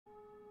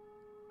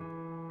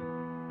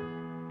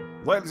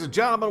Ladies and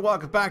gentlemen,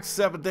 welcome back to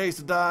 7 Days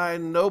to Die,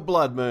 No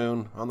Blood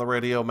Moon on the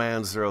Radio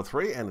Man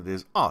 03, and it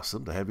is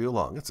awesome to have you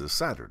along. It's a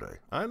Saturday.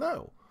 I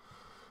know.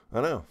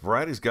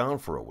 Variety's gone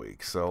for a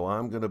week, so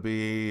I'm going to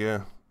be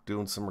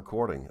doing some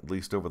recording, at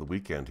least over the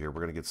weekend here. We're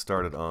going to get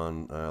started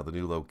on the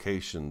new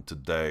location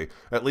today.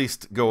 At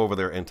least go over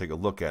there and take a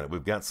look at it.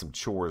 We've got some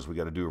chores we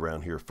got to do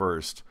around here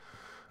first.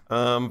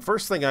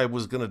 First thing I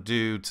was going to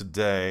do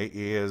today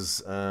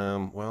is,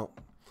 well,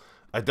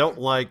 I don't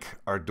like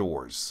our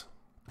doors.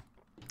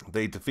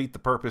 They defeat the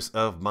purpose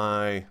of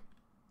my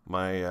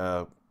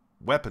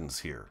weapons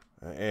here.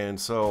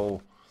 And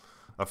so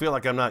I feel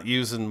like I'm not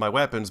using my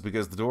weapons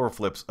because the door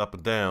flips up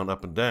and down,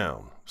 up and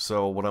down.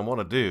 So what I want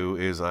to do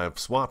is I've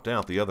swapped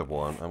out the other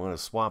one. I'm going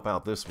to swap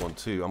out this one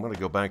too. I'm going to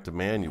go back to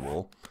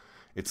manual.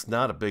 It's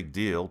not a big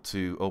deal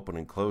to open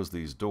and close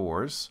these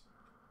doors.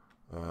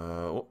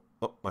 Oh,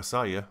 I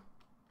saw you.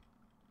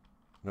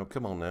 No,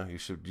 come on now. You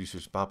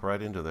should pop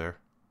right into there.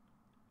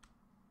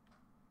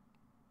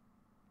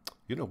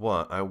 You know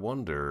what? I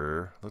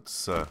wonder.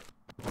 Let's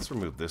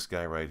remove this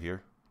guy right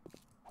here.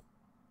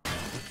 There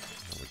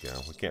we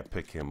go. We can't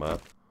pick him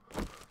up.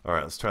 All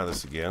right, let's try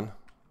this again.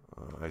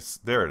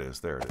 There it is.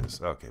 There it is.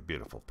 Okay,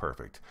 beautiful,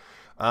 perfect.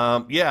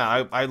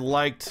 Yeah, I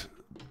liked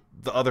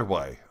the other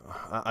way.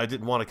 I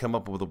didn't want to come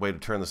up with a way to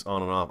turn this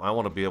on and off. I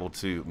want to be able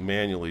to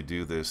manually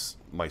do this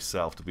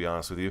myself, to be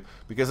honest with you,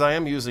 because I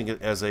am using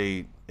it as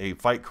a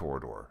fight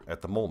corridor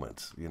at the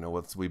moment. You know,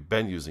 what we've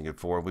been using it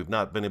for. We've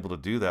not been able to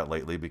do that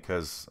lately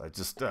because I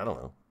don't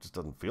know, it just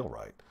doesn't feel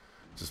right.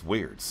 It's just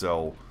weird.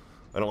 So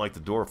I don't like the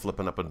door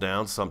flipping up and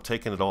down, so I'm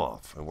taking it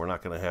off, and we're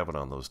not going to have it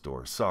on those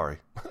doors. Sorry.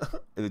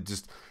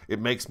 It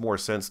makes more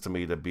sense to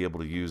me to be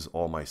able to use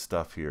all my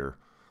stuff here,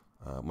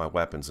 my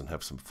weapons, and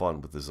have some fun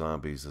with the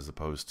zombies as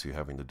opposed to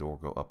having the door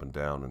go up and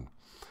down and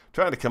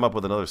trying to come up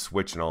with another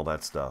switch and all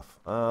that stuff.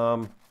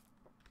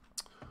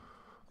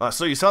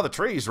 So you saw the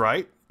trees,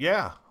 right?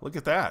 Yeah, look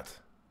at that.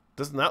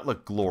 Doesn't that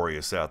look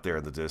glorious out there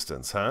in the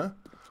distance, huh?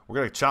 We're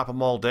going to chop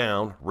them all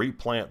down,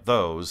 replant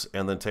those,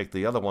 and then take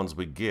the other ones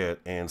we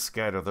get and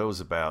scatter those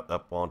about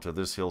up onto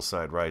this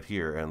hillside right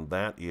here. And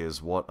that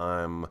is what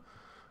I'm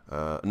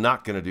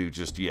not going to do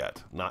just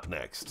yet. Not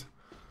next.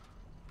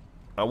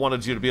 I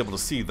wanted you to be able to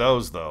see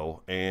those,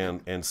 though,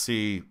 and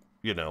see,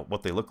 you know,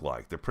 what they look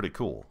like. They're pretty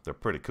cool. They're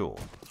pretty cool.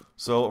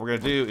 So what we're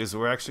going to do is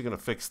we're actually going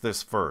to fix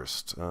this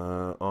first.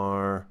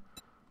 Our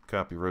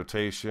copy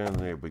rotation.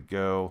 There we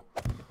go.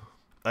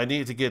 I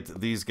need to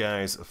get these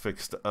guys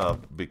fixed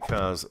up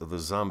because the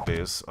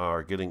zombies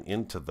are getting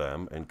into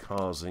them and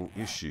causing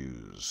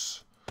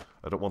issues.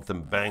 I don't want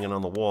them banging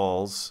on the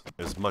walls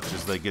as much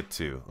as they get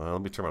to.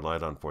 Let me turn my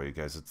light on for you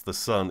guys. The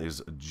sun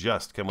is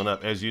just coming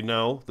up. As you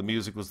know, the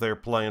music was there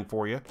playing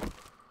for you.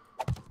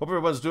 Hope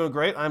everyone's doing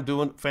great. I'm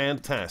doing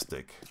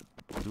fantastic.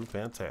 Doing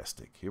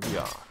fantastic. Here we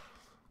are.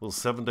 Little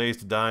 7 Days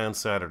to Die on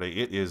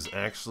Saturday. It is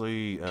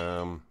actually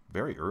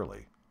very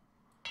early.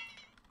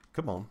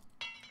 Come on.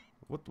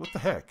 What the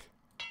heck?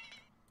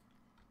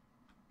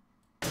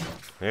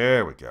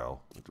 There we go.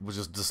 It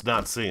was just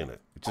not seeing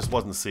it. It just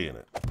wasn't seeing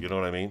it. You know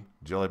what I mean?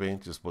 Jelly Bean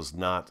just was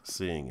not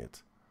seeing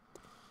it.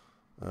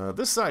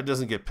 This side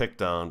doesn't get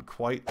picked on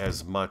quite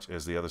as much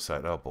as the other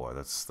side. Oh boy,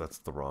 that's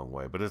the wrong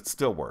way. But it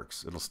still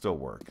works. It'll still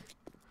work.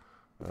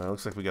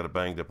 Looks like we got a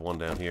banged up one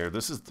down here.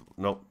 This is...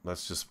 Nope,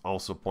 that's just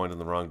also pointing in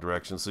the wrong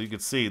direction. So you can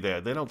see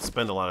that they don't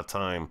spend a lot of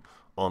time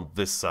on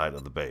this side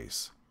of the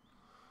base.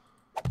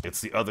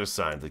 It's the other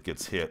side that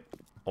gets hit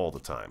all the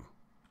time.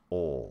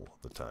 All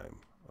the time.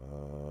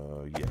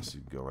 Yes,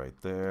 you can go right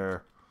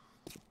there.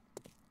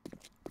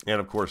 And,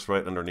 of course,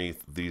 right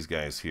underneath these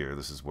guys here,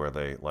 this is where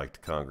they like to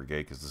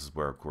congregate, because this is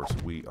where, of course,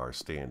 we are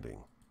standing.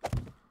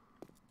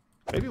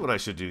 Maybe what I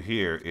should do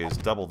here is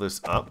double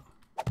this up.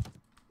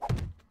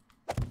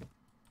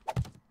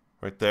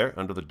 Right there,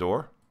 under the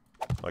door.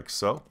 Like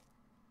so.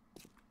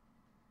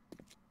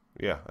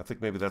 Yeah, I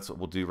think maybe that's what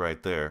we'll do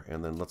right there.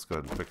 And then let's go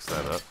ahead and fix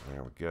that up.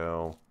 There we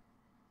go.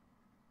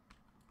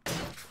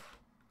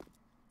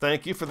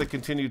 Thank you for the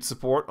continued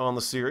support on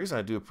the series.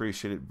 I do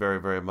appreciate it very,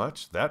 very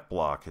much. That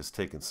block has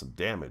taken some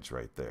damage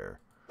right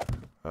there.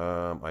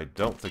 I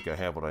don't think I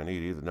have what I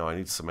need either. No, I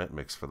need cement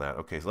mix for that.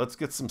 Okay, so let's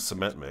get some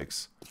cement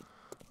mix.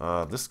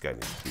 This guy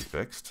needs to be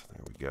fixed.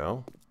 There we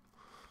go.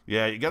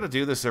 Yeah, you got to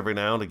do this every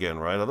now and again,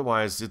 right?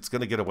 Otherwise, it's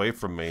going to get away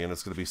from me, and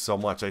it's going to be so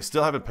much. I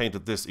still haven't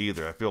painted this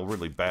either. I feel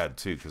really bad,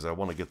 too, because I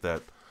want to get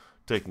that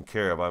taken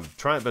care of.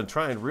 I've been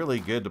trying really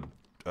good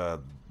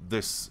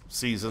this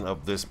season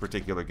of this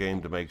particular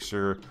game to make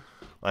sure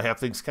I have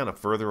things kind of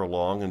further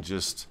along and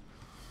just...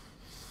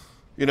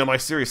 You know, my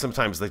series,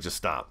 sometimes they just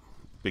stop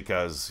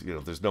because, you know,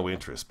 there's no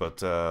interest.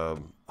 But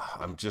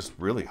I'm just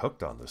really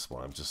hooked on this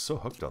one. I'm just so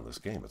hooked on this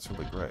game. It's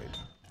really great.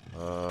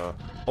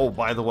 Oh,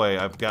 by the way,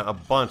 I've got a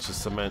bunch of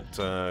cement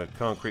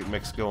concrete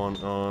mix going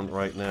on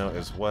right now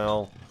as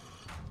well.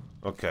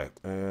 Okay,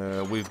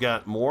 we've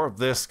got more of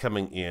this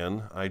coming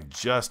in. I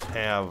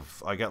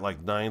got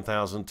like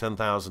 9,000,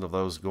 10,000 of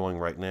those going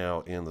right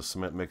now in the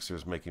cement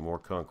mixers, making more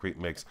concrete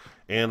mix.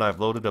 And I've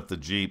loaded up the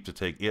Jeep to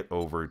take it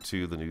over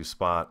to the new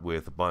spot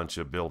with a bunch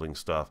of building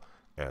stuff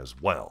as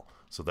well.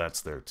 So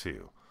that's there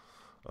too.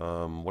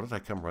 What did I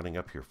come running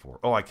up here for?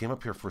 Oh, I came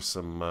up here for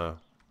some of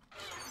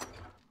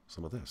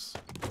this.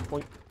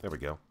 Point. There we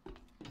go.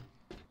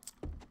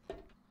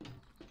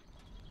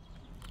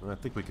 I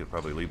think we could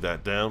probably leave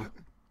that down.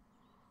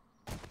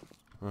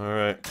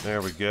 Alright,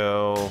 there we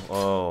go.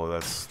 Oh,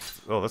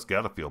 that's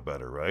gotta feel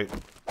better, right?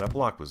 That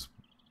block was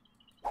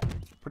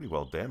pretty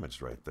well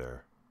damaged right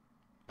there.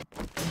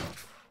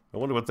 I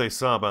wonder what they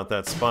saw about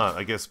that spot.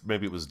 I guess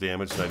maybe it was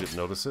damaged and I didn't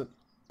notice it.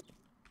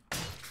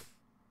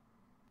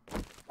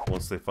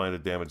 Once they find a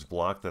damaged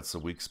block, that's a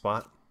weak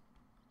spot.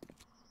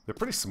 They're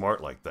pretty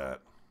smart like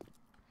that.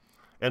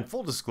 And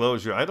full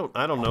disclosure, I don't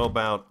know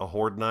about a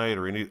Horde Night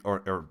or any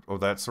or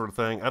that sort of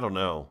thing. I don't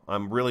know.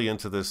 I'm really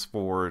into this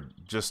for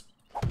just,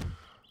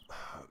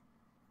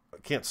 I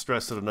can't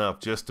stress it enough,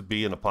 just to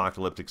be an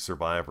apocalyptic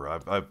survivor.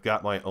 I've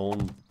got my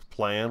own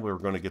plan. We were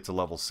going to get to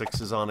level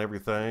 6s on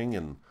everything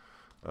and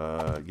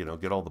you know,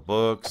 get all the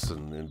books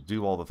and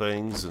do all the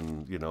things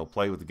and, you know,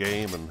 play with the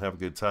game and have a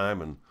good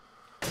time. And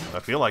I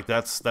feel like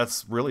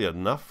that's really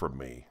enough for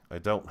me. I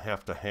don't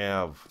have to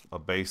have a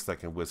base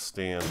that can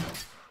withstand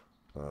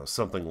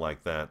something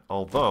like that,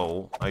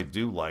 although I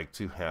do like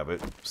to have it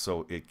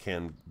so it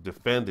can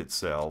defend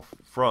itself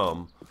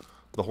from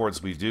the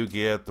hordes we do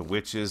get, the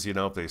witches, you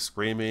know, if they're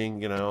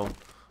screaming, you know.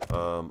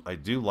 I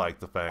do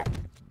like the fact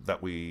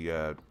that we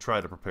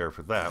try to prepare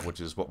for that, which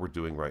is what we're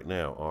doing right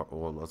now.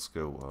 Well, let's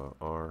go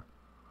R,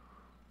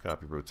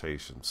 copy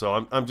rotation.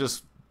 So I'm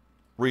just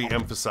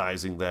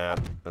re-emphasizing that,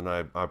 and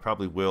I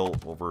probably will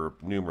over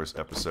numerous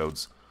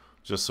episodes,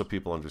 just so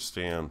people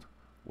understand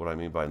what I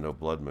mean by no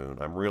blood moon.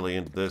 I'm really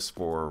into this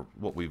for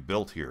what we've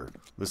built here.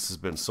 This has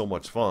been so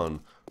much fun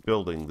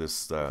building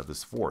this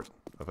this fort.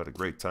 I've had a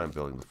great time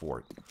building the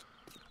fort,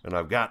 and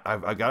I've got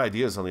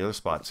ideas on the other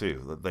spot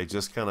too. They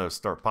just kind of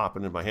start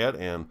popping in my head,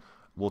 and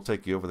we'll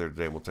take you over there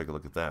today and we'll take a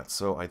look at that.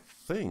 So I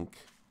think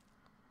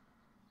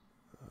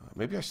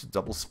maybe I should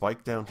double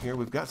spike down here.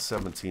 We've got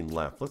 17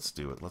 left. Let's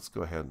do it. Let's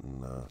go ahead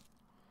and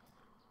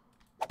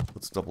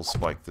let's double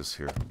spike this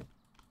here.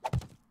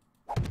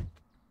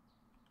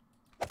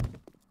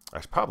 I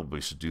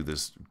probably should do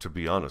this, to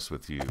be honest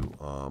with you,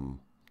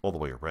 all the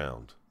way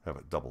around. Have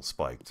it double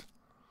spiked.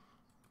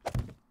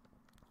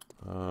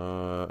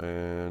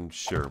 And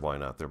sure, why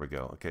not? There we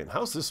go. Okay, and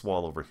how's this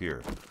wall over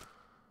here?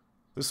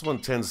 This one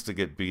tends to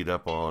get beat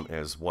up on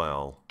as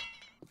well.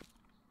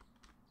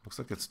 Looks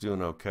like it's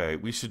doing okay.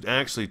 We should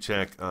actually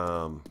check.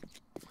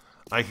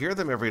 I hear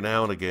them every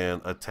now and again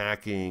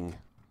attacking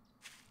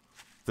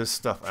this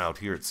stuff out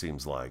here, it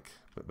seems like.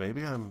 But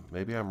maybe I'm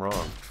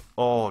wrong.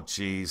 Oh,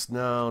 jeez.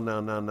 No.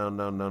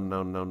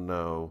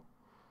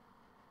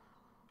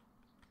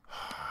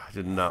 I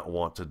did not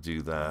want to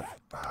do that.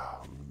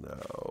 Oh,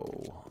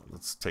 no.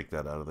 Let's take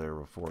that out of there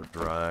before it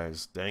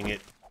dries. Dang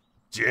it.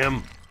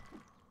 Jim!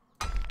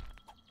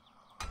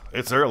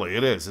 It's early.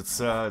 It is.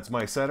 It's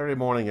my Saturday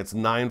morning. It's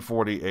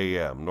 9:40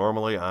 a.m.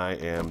 Normally, I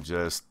am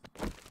just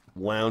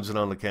lounging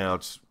on the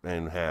couch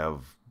and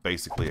have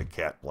basically a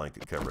cat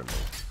blanket covering me.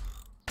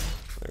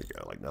 There you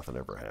go, like nothing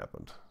ever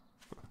happened.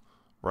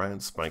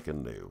 Brand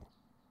spanking new.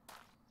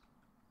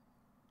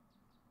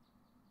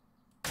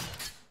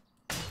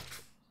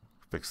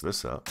 Fix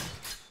this up.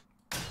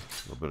 A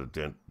little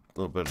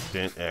bit of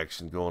dent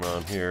action going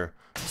on here.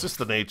 It's just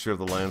the nature of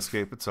the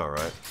landscape. It's all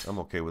right. I'm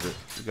okay with it.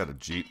 We got a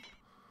Jeep.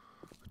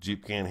 The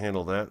Jeep can't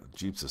handle that. The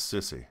Jeep's a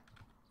sissy.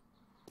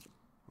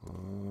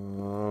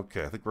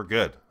 Okay, I think we're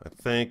good. I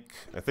think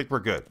we're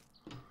good.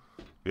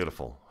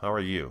 Beautiful. How are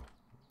you?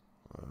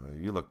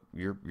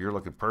 You're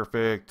looking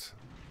perfect.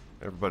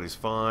 Everybody's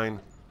fine.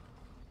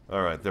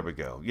 All right, there we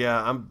go.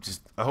 Yeah,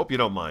 I hope you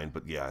don't mind,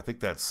 but yeah, I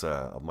think that's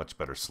a much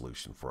better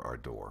solution for our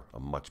door. A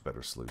much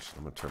better solution.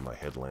 I'm gonna turn my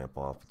headlamp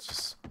off. It's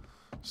just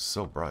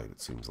so bright,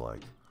 it seems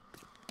like.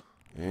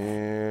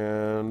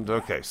 And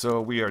okay,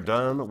 so we are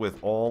done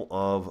with all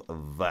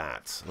of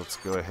that. Let's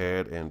go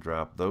ahead and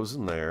drop those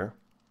in there.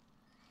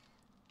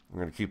 We're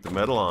gonna keep the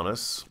metal on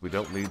us. We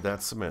don't need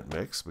that cement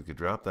mix. We could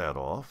drop that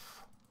off.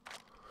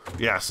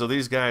 Yeah, so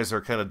these guys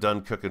are kind of done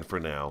cooking for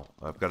now.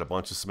 I've got a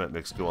bunch of cement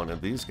mix going, and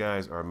these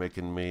guys are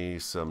making me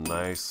some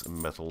nice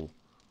metal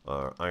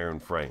iron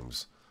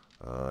frames.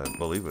 I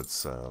believe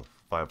it's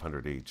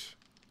 500 each.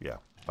 Yeah,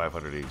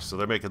 500 each. So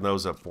they're making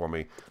those up for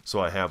me,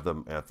 so I have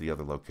them at the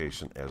other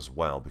location as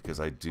well, because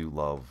I do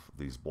love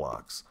these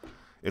blocks.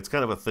 It's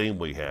kind of a theme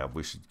we have.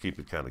 We should keep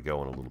it kind of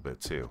going a little bit,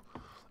 too.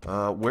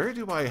 Where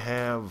do I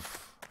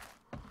have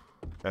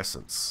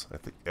Essence? I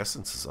think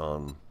Essence is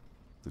on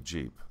the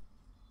Jeep.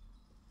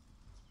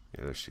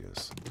 Yeah, there she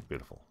is.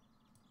 Beautiful.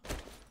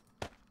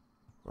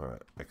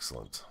 Alright,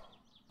 excellent.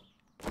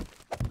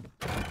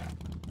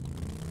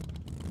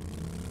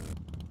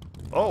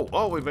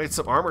 Oh, we made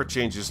some armor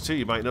changes too.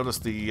 You might notice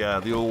the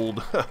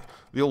old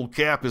the old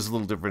cap is a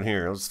little different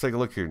here. Let's take a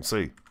look here and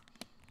see.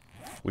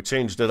 We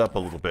changed it up a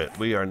little bit.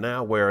 We are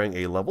now wearing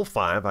a level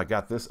 5. I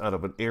got this out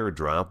of an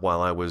airdrop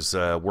while I was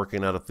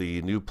working out at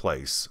the new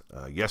place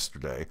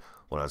yesterday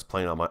when I was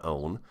playing on my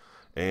own.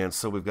 And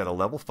so we've got a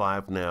level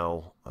 5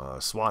 now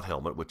SWAT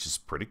helmet, which is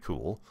pretty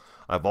cool.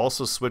 I've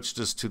also switched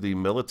us to the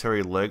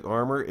military leg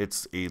armor.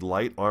 It's a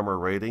light armor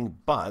rating,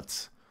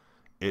 but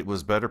it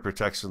was better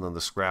protection than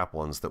the scrap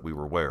ones that we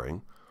were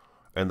wearing.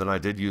 And then I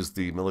did use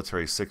the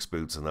military 6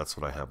 boots, and that's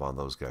what I have on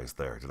those guys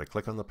there. Did I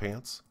click on the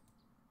pants?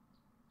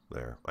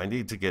 There. I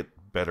need to get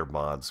better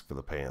mods for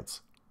the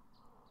pants.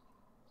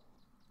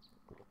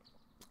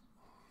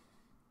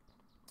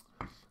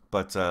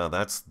 But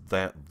that's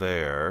that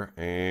there.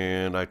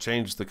 And I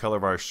changed the color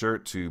of our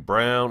shirt to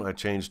brown. I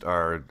changed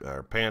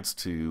our pants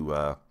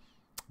to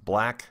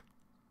black.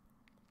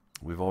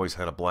 We've always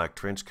had a black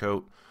trench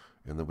coat.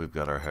 And then we've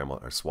got our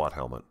helmet, our SWAT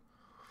helmet.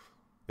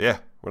 Yeah,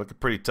 we're looking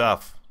pretty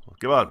tough.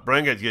 Come on,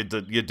 bring it, you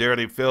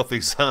dirty, filthy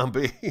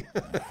zombie.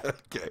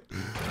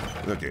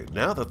 Okay,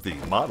 now that the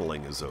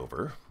modeling is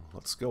over,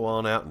 let's go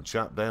on out and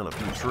chop down a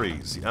few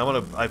trees.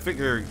 I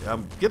figure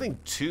I'm getting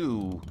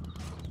 2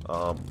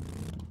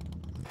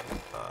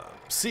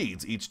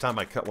 seeds each time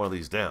I cut one of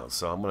these down,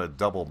 so I'm gonna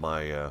double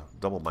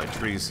my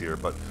trees here.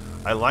 But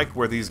I like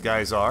where these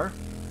guys are,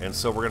 and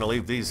so we're gonna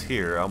leave these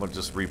here. I'm gonna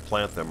just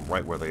replant them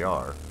right where they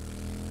are.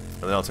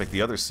 And then I'll take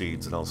the other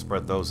seeds and I'll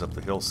spread those up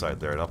the hillside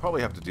there. And I'll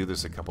probably have to do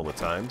this a couple of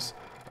times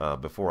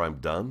before I'm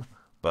done.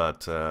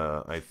 But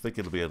I think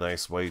it'll be a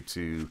nice way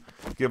to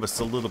give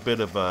us a little bit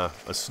of a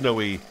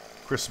snowy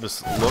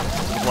Christmas look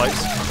to the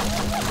place.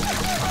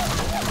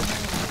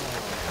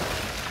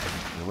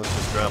 And let's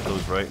just drop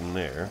those right in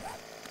there.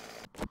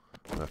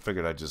 And I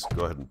figured I'd just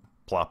go ahead and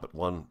plop it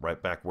one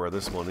right back where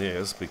this one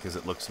is because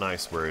it looks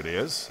nice where it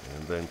is.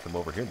 And then come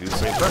over here and do the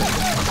same thing.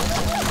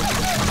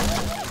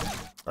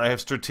 I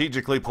have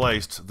strategically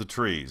placed the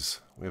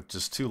trees. We have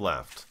just 2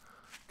 left.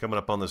 Coming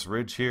up on this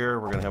ridge here,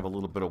 we're going to have a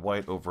little bit of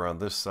white over on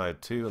this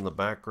side too in the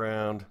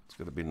background. It's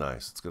going to be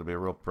nice. It's going to be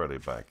real pretty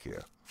back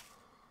here.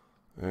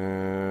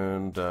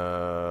 And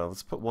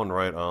let's put one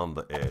right on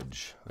the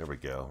edge. There we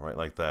go, right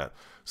like that.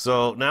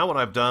 So now what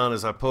I've done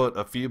is I put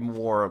a few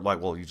more,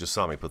 well, you just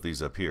saw me put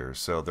these up here.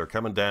 So they're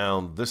coming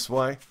down this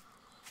way.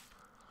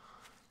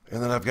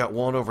 And then I've got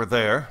one over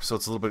there, so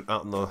it's a little bit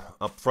out in the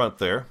up front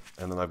there.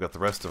 And then I've got the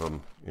rest of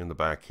them in the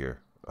back here.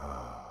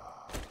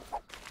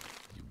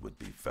 You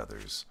would-be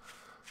feathers.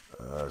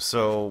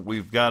 So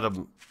we've got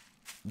them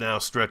now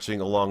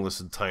stretching along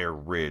this entire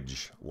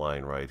ridge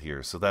line right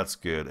here. So that's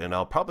good. And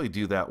I'll probably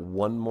do that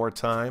one more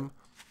time.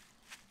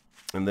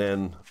 And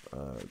then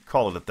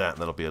call it at that,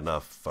 and that'll be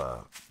enough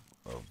of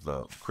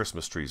the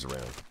Christmas trees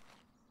around.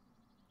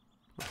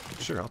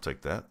 Sure, I'll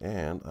take that.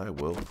 And I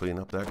will clean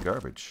up that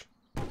garbage.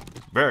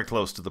 Very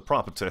close to the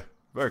property.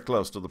 Very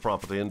close to the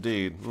property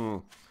indeed.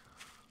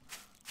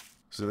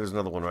 So there's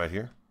another one right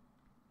here.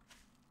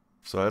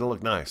 So it'll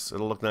look nice.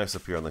 It'll look nice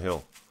up here on the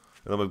hill.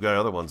 And then we've got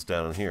other ones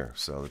down in here.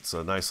 So it's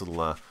a nice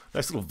little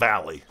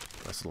valley.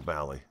 Nice little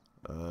valley.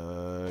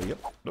 Yep.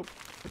 Nope.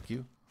 Thank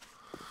you.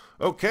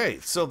 Okay,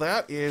 so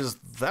that is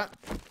that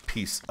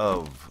piece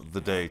of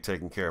the day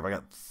taken care of. I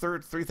got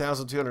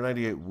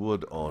 3,298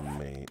 wood on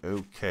me.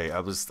 Okay, I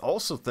was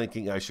also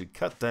thinking I should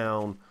cut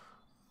down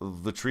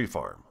the tree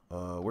farm.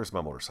 Where's my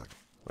motorcycle?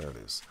 There it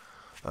is.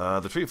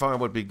 The tree farm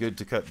would be good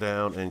to cut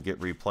down and get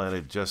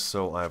replanted just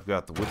so I've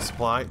got the wood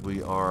supply.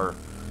 We are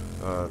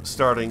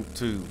starting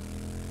to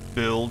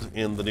build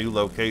in the new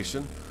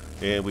location,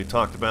 and we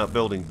talked about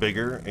building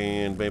bigger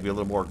and maybe a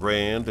little more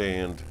grand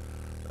and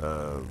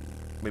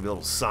maybe a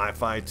little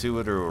sci-fi to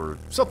it or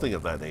something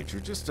of that nature.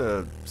 Just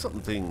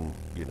something,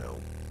 you know,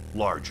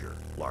 larger.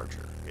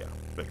 Yeah,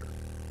 bigger.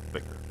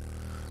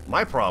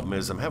 My problem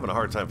is I'm having a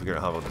hard time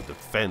figuring out how to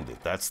defend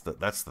it. That's the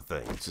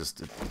thing. It's just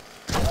these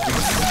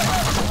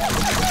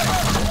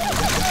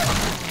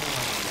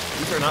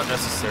are not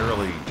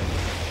necessarily,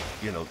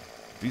 you know,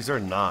 these are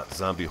not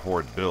zombie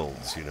horde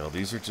builds. You know,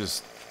 these are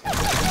just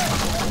just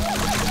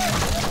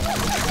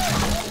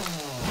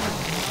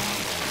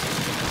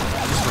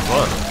for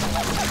fun.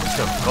 Just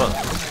have fun.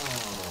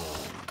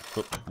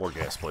 Oh, more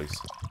gas, please.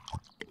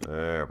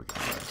 There we go.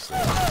 Nice.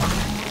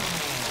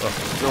 Oh,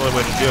 it's the only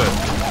way to do it.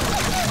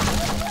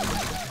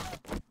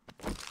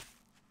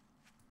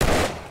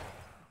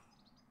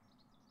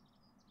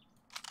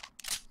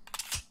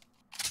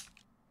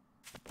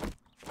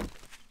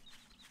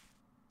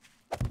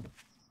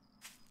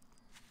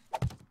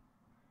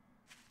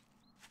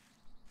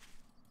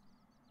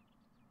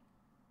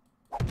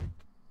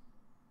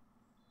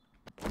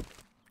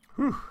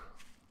 Whew.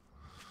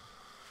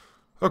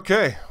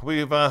 Okay,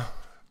 we've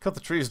cut the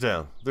trees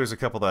down. There's a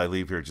couple that I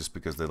leave here just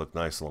because they look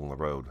nice along the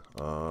road.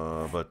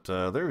 But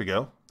there we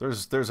go.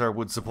 There's our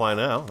wood supply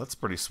now. That's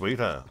pretty sweet,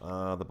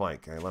 huh? The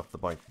bike. I left the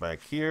bike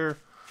back here.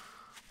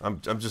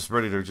 I'm just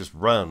ready to just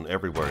run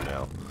everywhere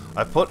now.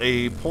 I put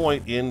a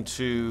point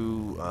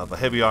into the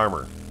heavy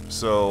armor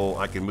so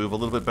I can move a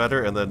little bit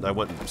better, and then I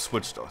went and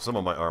switched some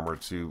of my armor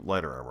to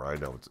lighter armor. I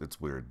know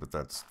it's weird, but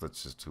that's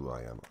just who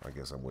I am. I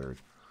guess I'm weird.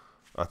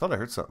 I thought I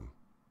heard something.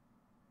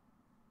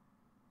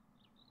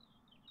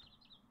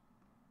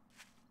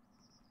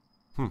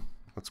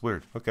 That's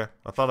weird. Okay.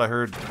 I thought I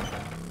heard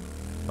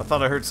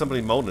somebody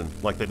moaning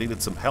like they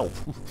needed some help.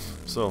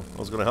 So I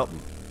was gonna help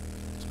them.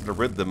 It's to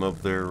rid them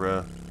of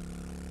their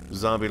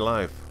zombie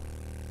life.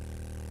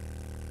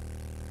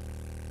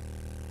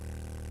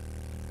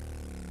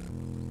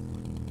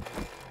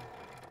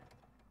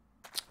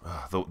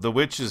 The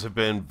witches have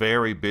been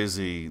very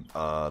busy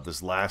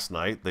this last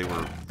night.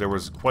 There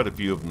was quite a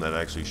few of them that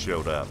actually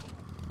showed up.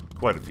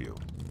 Quite a few.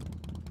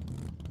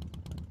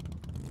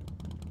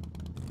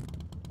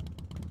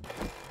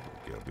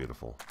 Yeah,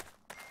 beautiful.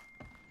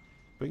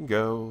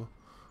 Bingo.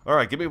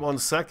 Alright, give me 1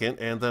 second,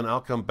 and then I'll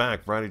come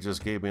back. Bridie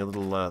just gave me a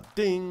little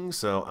ding,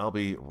 so I'll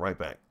be right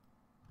back.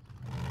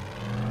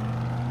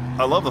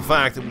 I love the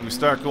fact that when we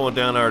start going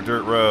down our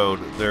dirt road,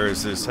 there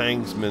is this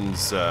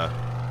hangman's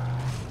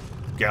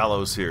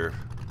gallows here,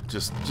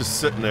 just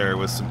sitting there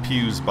with some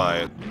pews by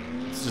it.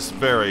 It's just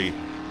very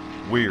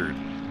weird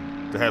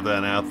to have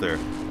that out there.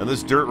 And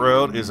this dirt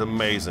road is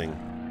amazing.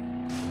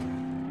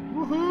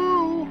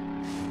 Woohoo!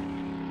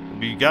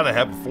 You gotta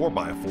have a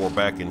 4x4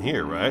 back in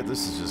here, right?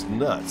 This is just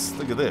nuts.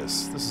 Look at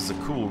this. This is a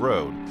cool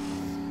road.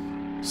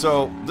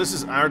 So this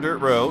is our dirt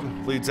road,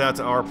 leads out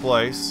to our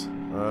place.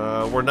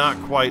 We're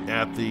not quite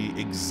at the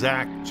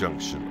exact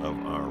junction of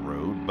our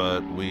road,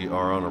 but we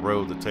are on a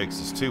road that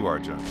takes us to our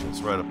junction. It's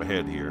right up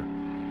ahead here.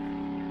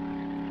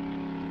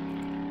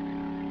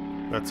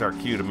 That's our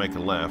cue to make a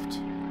left.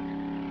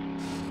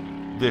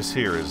 This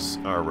here is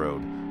our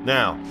road.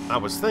 Now, I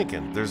was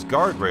thinking, there's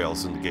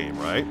guardrails in the game,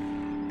 right?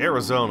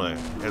 Arizona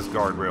has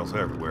guardrails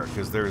everywhere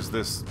because there's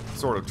this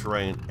sort of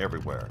terrain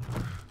everywhere.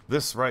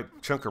 This right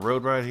chunk of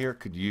road right here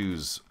could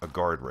use a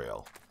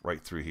guardrail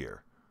right through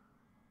here.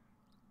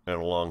 And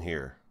along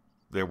here.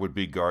 There would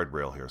be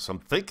guardrail here. So I'm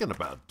thinking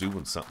about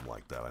doing something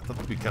like that. I thought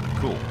that'd be kind of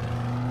cool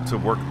to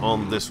work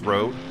on this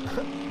road.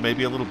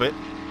 Maybe a little bit.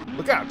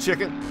 Look out,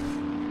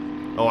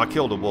 chicken! Oh, I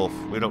killed a wolf.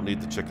 We don't need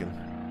the chicken.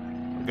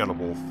 We got a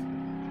wolf.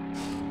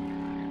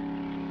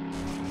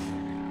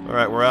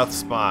 Alright, we're out the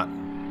spot.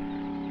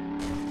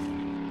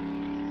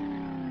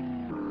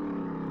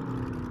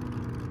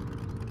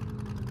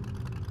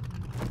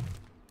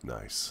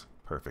 Nice.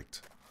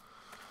 Perfect.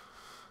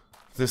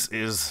 This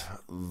is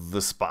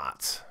the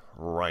spot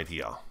right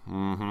here.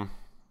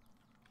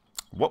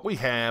 What we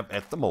have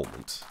at the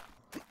moment,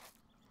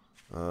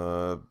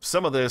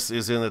 some of this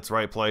is in its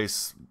right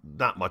place.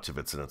 Not much of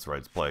it's in its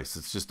right place.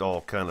 It's just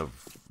all kind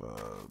of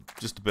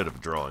just a bit of a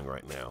drawing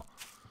right now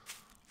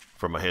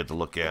from my head to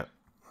look at.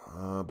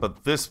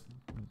 But this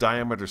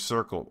diameter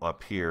circle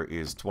up here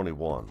is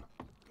 21.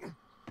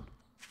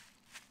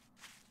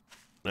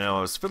 Now,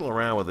 I was fiddling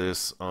around with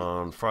this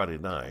on Friday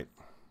night.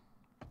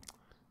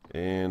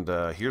 And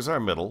here's our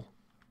middle.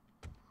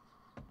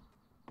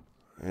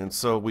 And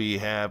so we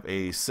have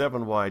a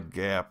 7 wide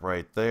gap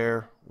right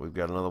there. We've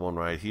got another one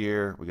right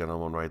here. We got another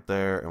one right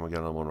there. And we got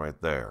another one right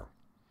there.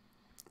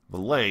 The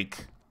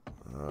lake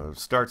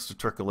starts to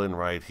trickle in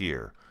right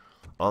here.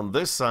 On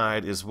this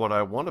side is what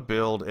I want to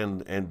build.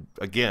 And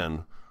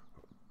again,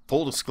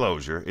 full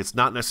disclosure, it's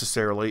not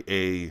necessarily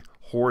a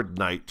horde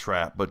night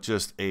trap, but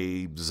just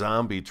a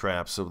zombie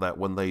trap so that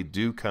when they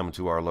do come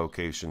to our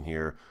location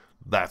here,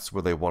 that's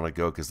where they want to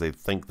go because they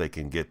think they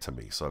can get to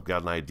me. So I've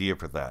got an idea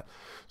for that.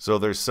 So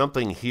there's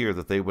something here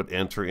that they would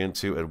enter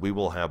into, and we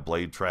will have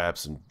blade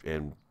traps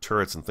and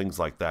turrets and things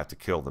like that to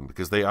kill them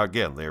because they,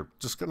 again, they're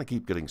just going to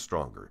keep getting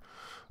stronger.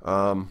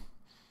 And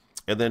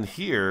then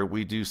here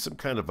we do some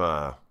kind of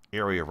a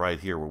area right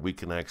here where we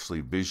can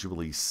actually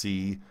visually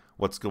see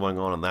what's going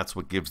on, and that's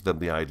what gives them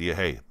the idea,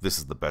 hey, this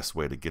is the best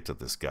way to get to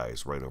this guy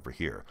is right over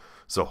here.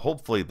 So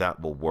hopefully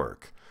that will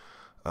work.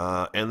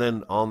 And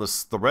then on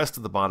the rest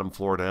of the bottom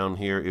floor down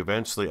here,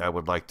 eventually I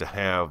would like to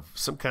have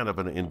some kind of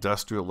an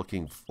industrial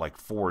looking like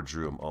forge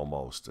room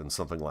almost and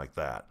something like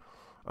that.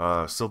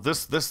 So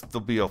this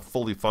will be a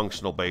fully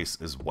functional base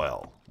as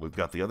well. We've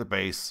got the other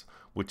base,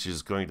 which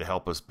is going to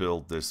help us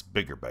build this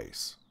bigger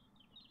base.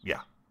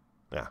 Yeah,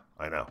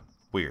 I know.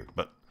 Weird,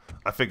 but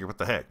I figure what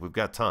the heck, we've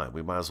got time.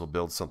 We might as well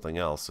build something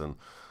else. And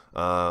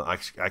I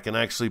can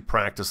actually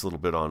practice a little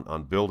bit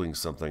on building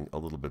something a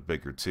little bit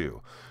bigger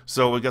too.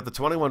 So we've got the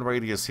 21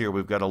 radius here.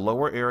 We've got a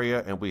lower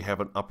area and we have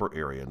an upper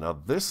area. Now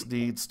this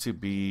needs to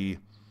be,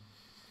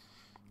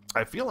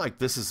 I feel like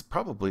this is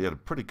probably at a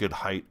pretty good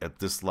height at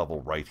this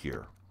level right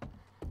here.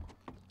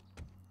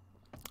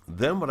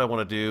 Then what I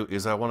want to do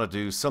is I want to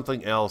do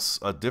something else,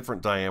 a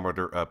different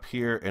diameter up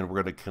here, and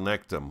we're going to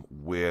connect them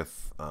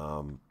with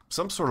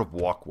some sort of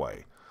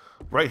walkway.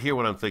 Right here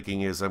what I'm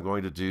thinking is I'm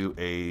going to do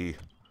a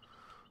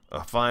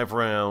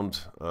 5-round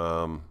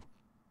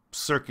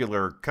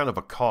circular kind of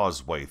a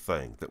causeway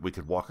thing that we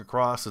could walk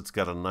across. It's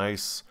got a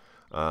nice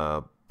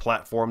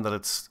platform that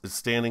it's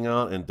standing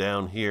on, and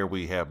down here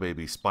we have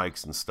maybe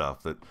spikes and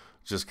stuff that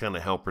just kind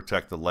of help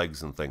protect the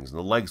legs and things, and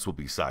the legs will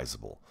be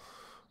sizable.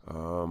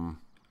 And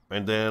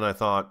then I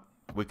thought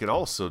we could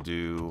also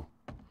do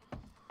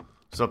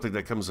something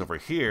that comes over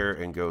here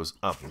and goes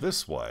up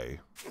this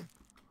way,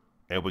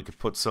 and we could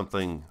put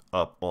something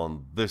up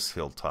on this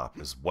hilltop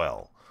as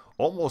well.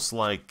 Almost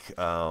like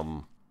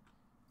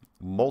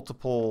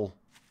multiple,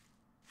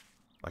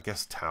 I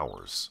guess,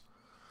 towers.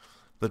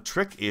 The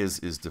trick is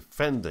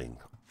defending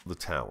the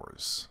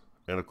towers.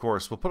 And of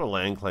course, we'll put a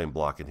land claim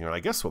block in here. And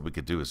I guess what we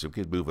could do is we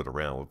could move it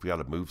around. If we got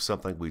to move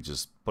something, we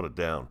just put it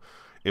down.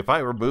 If I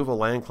remove a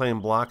land claim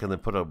block and then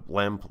put a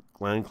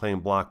land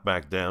claim block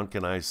back down,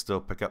 can I still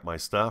pick up my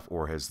stuff?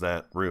 Or has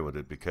that ruined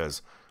it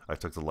because I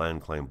took the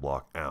land claim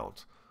block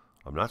out?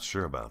 I'm not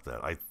sure about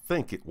that. I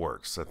think it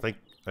works.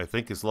 I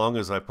think as long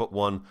as I put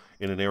one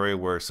in an area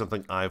where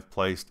something I've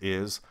placed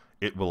is,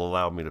 it will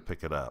allow me to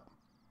pick it up,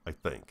 I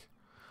think.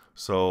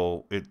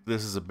 So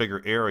this is a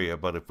bigger area,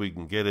 but if we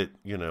can get it,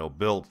 you know,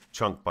 built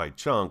chunk by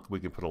chunk,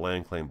 we can put a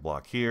land claim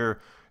block here,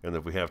 and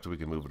if we have to, we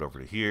can move it over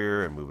to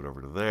here and move it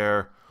over to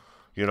there.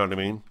 You know what I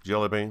mean?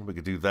 Jelly bean, we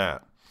could do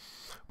that.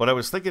 But I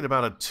was thinking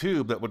about a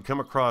tube that would come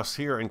across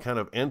here and kind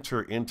of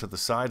enter into the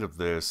side of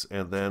this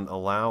and then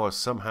allow us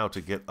somehow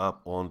to get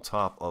up on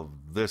top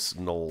of this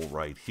knoll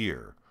right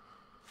here.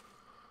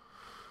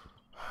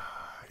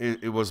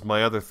 It was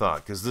my other thought,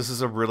 because this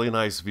is a really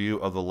nice view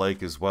of the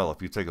lake as well.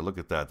 If you take a look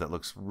at that, that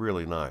looks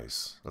really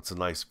nice. That's a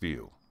nice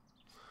view.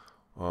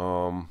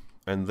 And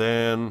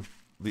then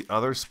the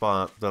other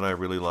spot that I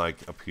really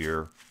like up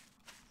here,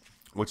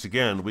 which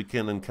again, we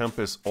can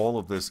encompass all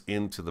of this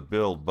into the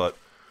build, but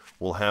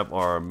we'll have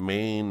our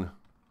main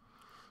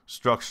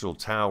structural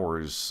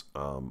towers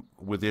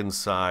within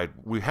side.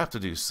 We have to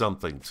do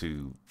something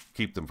to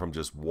keep them from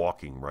just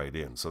walking right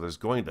in. So there's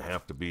going to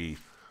have to be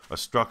a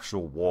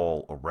structural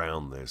wall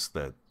around this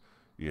that,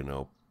 you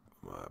know,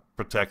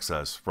 protects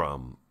us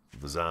from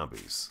the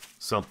zombies.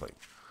 Something.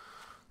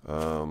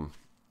 And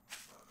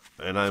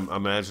I'm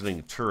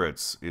imagining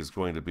turrets is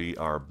going to be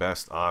our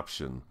best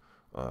option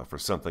for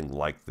something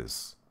like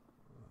this.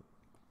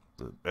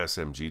 The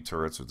SMG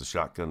turrets or the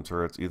shotgun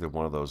turrets, either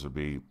one of those would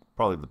be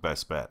probably the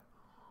best bet.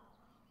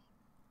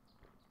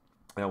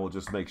 And we'll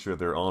just make sure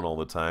they're on all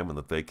the time and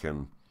that they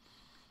can,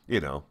 you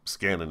know,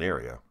 scan an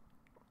area.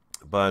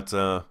 But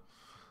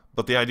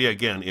the idea,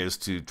 again, is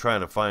to try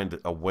to find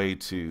a way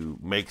to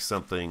make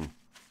something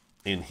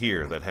in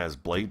here that has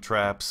blade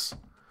traps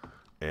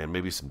and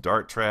maybe some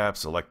dart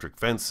traps, electric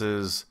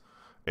fences,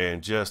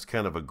 and just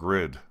kind of a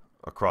grid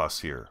across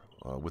here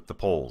with the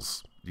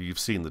poles. You've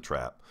seen the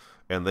trap.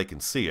 And they can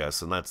see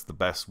us, and that's the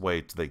best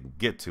way they can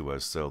get to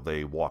us, so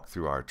they walk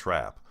through our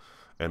trap.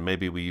 And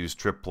maybe we use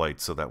trip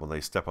plates so that when they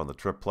step on the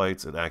trip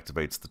plates, it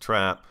activates the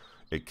trap,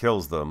 it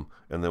kills them,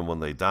 and then when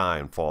they die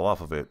and fall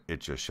off of it, it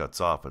just shuts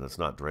off and it's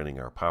not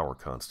draining our power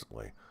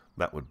constantly.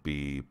 That would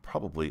be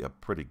probably a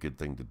pretty good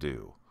thing to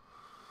do.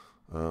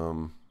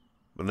 And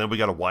then we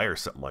got to wire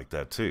something like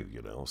that too,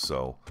 you know.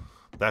 So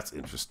that's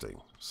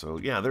interesting. So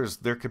yeah,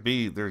 there could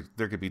be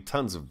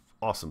tons of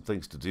awesome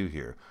things to do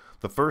here.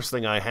 The first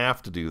thing I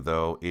have to do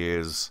though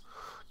is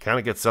kind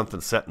of get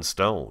something set in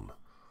stone.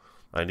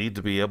 I need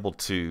to be able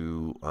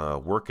to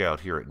work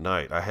out here at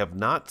night. I have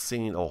not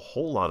seen a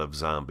whole lot of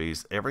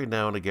zombies. Every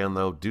now and again,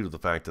 though, due to the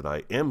fact that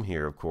I am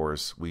here, of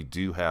course, we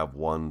do have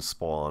one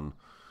spawn,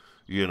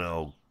 you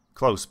know,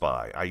 close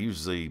by. I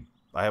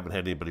haven't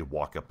had anybody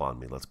walk up on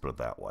me, let's put it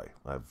that way.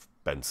 I've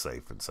been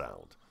safe and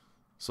sound.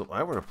 So if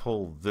I were to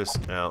pull this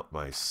out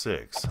by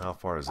 6, how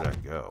far does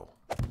that go?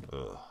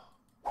 Ugh.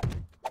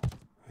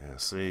 Yeah,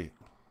 see?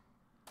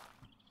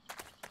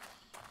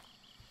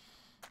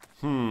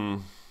 The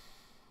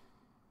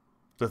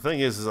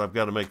thing is I've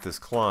got to make this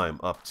climb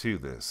up to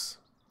this.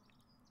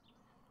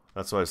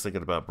 That's why I was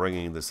thinking about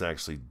bringing this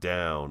actually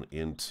down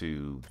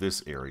into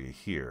this area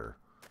here.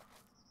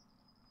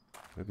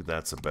 Maybe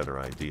that's a better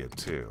idea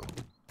too.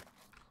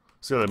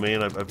 See what I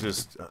mean?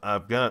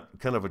 I've got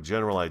kind of a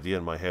general idea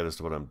in my head as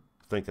to what I'm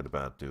thinking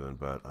about doing,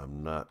 but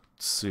I'm not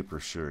super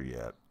sure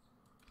yet.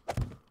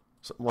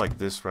 Something like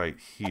this right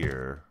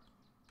here.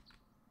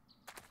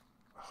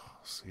 Oh,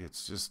 see,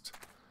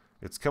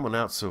 it's coming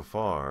out so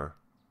far.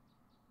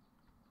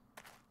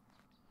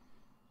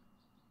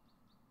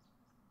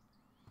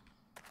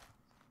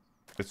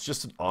 It's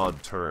just an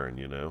odd turn,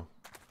 you know?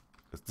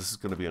 This is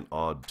going to be an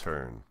odd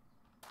turn.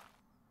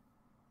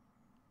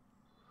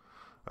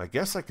 I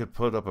guess I could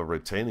put up a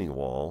retaining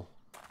wall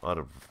out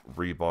of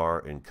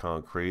rebar and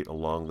concrete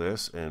along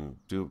this and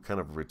do kind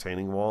of a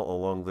retaining wall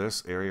along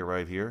this area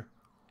right here.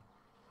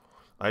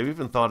 I've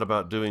even thought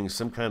about doing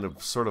some kind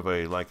of sort of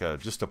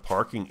just a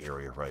parking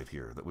area right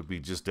here that would be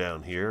just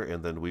down here,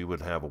 and then we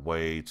would have a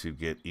way to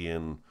get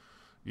in,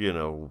 you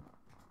know,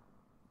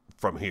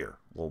 from here.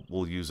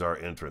 We'll use our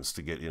entrance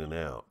to get in and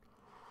out.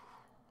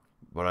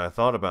 But I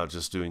thought about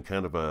just doing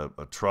kind of a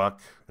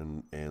truck,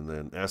 and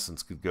then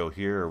Essence could go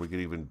here, or we could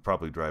even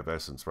probably drive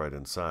Essence right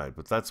inside.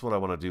 But that's what I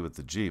want to do with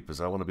the Jeep,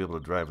 is I want to be able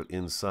to drive it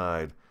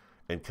inside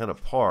and kind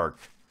of park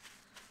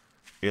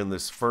in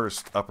this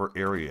first upper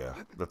area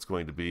that's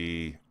going to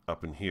be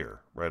up in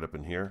here, right up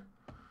in here.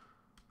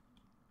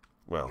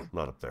 Well,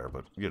 not up there,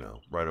 but, you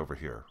know, right over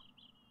here.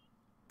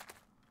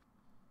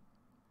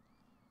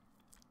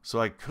 So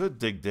I could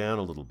dig down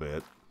a little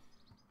bit.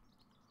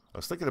 I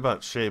was thinking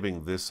about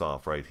shaving this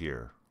off right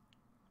here.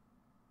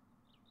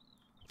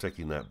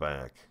 Taking that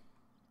back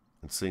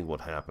and seeing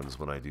what happens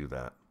when I do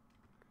that.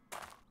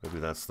 Maybe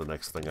that's the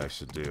next thing I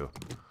should do.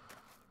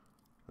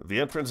 The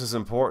entrance is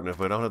important.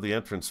 If I don't have the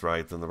entrance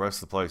right, then the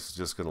rest of the place is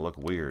just going to look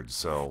weird.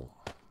 So,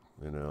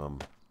 You know, I'm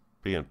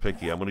being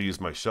picky. I'm going to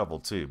use my shovel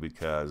too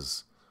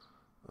because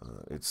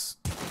it's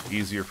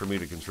easier for me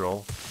to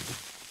control.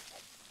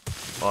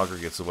 Auger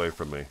gets away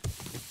from me.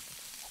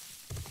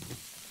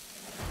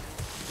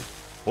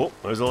 Oh,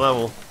 there's a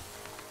level.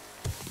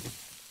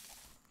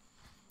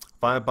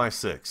 5 by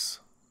 6.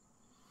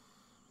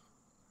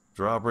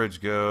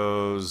 Drawbridge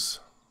goes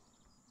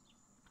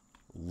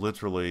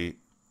literally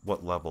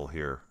what level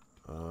here?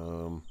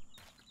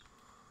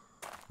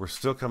 We're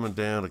still coming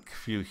down a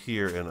few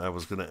here, and I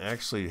was going to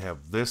actually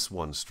have this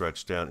one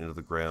stretched down into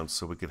the ground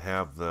so we could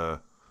have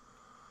the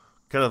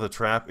kind of the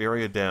trap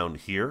area down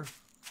here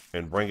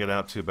and bring it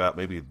out to about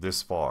maybe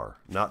this far.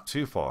 Not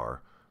too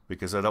far,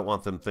 because I don't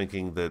want them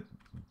thinking that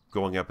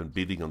going up and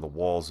beating on the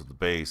walls of the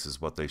base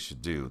is what they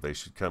should do. They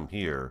should come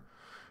here,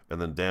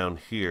 and then down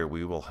here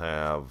we will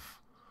have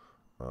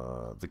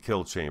the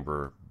kill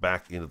chamber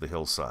back into the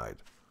hillside.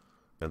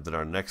 And then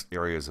our next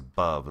area is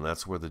above, and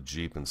that's where the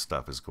Jeep and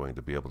stuff is going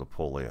to be able to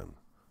pull in.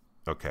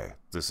 Okay,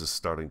 this is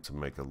starting to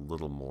make a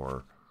little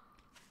more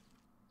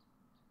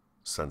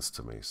sense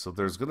to me. So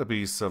there's going to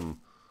be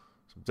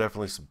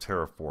definitely some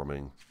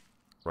terraforming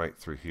right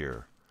through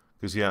here.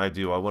 Because, yeah, I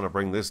want to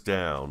bring this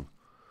down,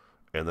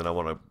 and then I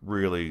want to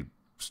really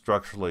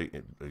structurally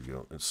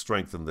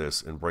strengthen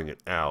this and bring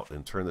it out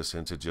and turn this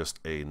into just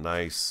a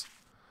nice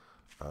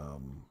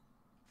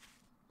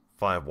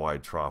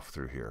 5-wide trough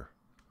through here.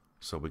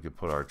 So we could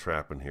put our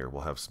trap in here.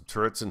 We'll have some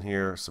turrets in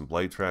here, some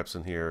blade traps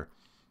in here,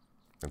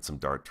 and some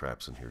dart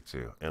traps in here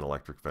too, and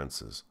electric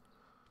fences.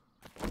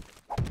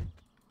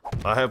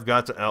 I have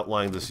got to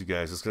outline this, you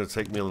guys. It's going to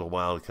take me a little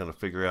while to kind of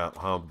figure out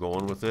how I'm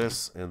going with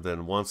this, and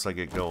then once I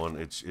get going,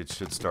 it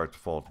should start to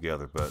fall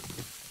together. But,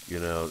 you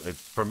know,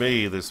 for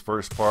me, this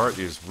first part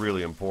is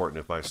really important.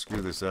 If I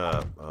screw this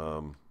up,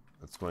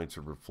 it's going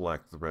to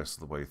reflect the rest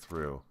of the way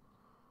through.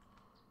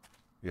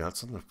 Yeah,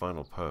 that's on the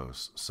final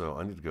post, so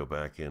I need to go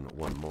back in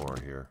one more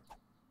here.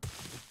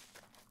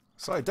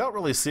 So I don't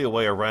really see a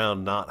way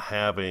around not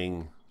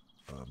having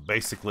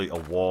basically a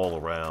wall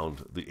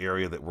around the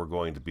area that we're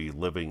going to be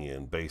living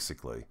in,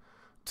 basically,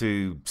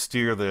 to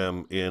steer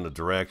them in a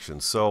direction.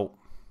 So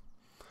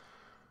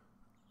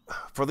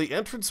for the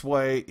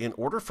entranceway, in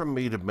order for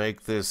me to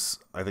make this,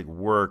 I think,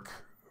 work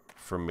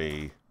for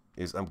me,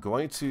 is I'm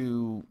going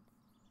to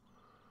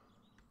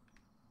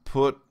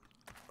we're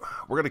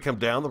going to come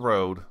down the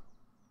road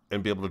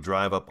and be able to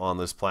drive up on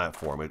this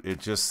platform. It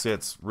just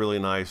sits really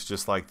nice,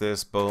 just like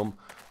this, boom.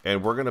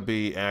 And we're going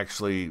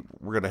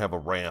to have a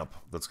ramp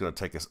that's going to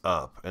take us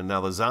up. And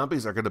now the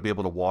zombies are going to be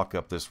able to walk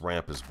up this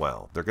ramp as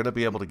well. They're going to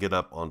be able to get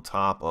up on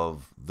top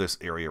of this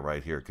area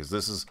right here, because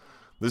this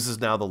is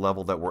now the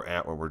level that we're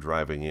at when we're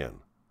driving in.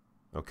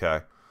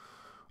 Okay?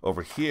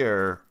 Over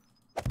here,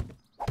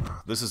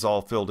 this is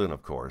all filled in,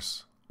 of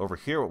course. Over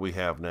here, what we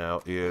have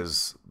now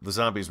is the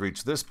zombies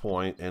reach this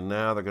point, and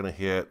now they're going to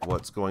hit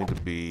what's going to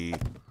be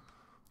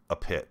a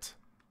pit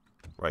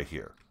right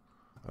here.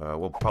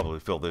 We'll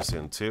probably fill this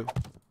in too,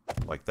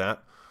 like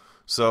that.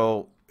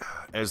 So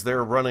as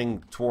they're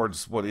running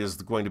towards what is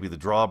going to be the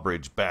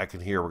drawbridge back in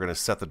here, we're going to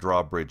set the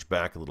drawbridge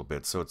back a little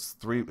bit. So it's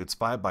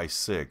 5 by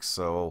 6.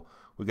 So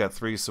we got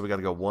 3, so we got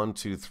to go 1,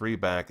 2, 3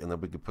 back, and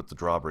then we can put the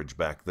drawbridge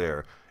back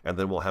there. And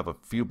then we'll have a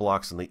few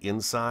blocks on the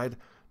inside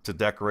to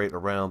decorate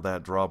around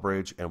that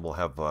drawbridge, and we'll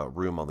have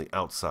room on the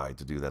outside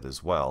to do that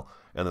as well.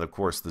 And then, of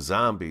course, the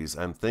zombies,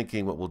 I'm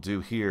thinking what we'll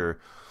do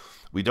here,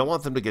 we don't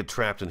want them to get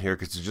trapped in here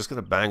because they're just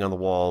going to bang on the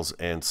walls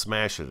and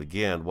smash it.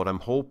 Again, what I'm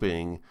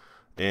hoping,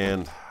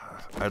 and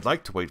I'd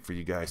like to wait for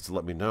you guys to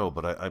let me know,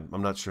 but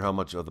I'm not sure how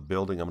much of the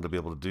building I'm going to be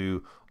able to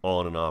do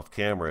on and off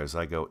camera as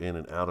I go in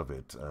and out of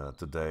it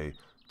today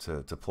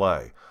to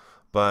play.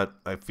 But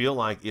I feel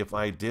like if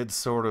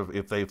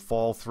they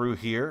fall through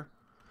here,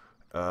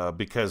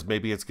 because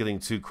maybe it's getting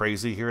too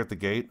crazy here at the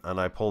gate, and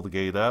I pull the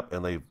gate up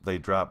and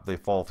they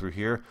fall through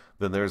here,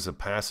 then there's a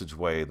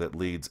passageway that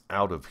leads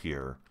out of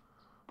here.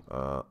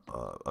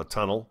 A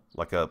tunnel,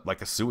 like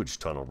a sewage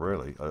tunnel,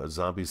 really, a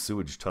zombie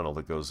sewage tunnel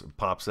that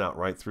pops out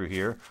right through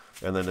here.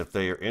 And then if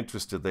they are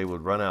interested, they would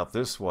run out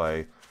this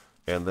way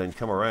and then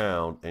come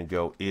around and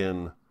go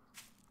in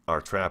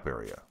our trap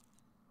area.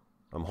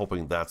 I'm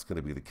hoping that's going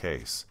to be the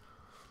case.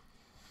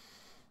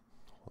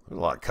 There's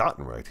a lot of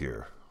cotton right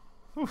here.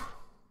 Whew.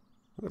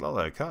 Look at all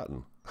that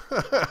cotton.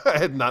 I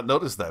had not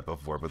noticed that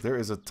before, but there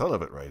is a ton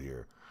of it right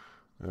here.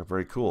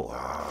 Very cool.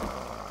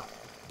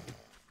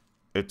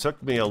 It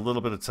took me a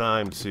little bit of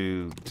time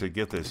to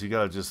get this. You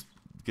got to just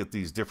get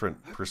these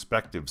different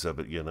perspectives of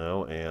it, you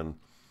know, and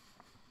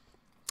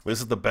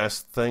this is the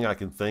best thing I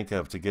can think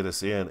of to get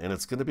us in, and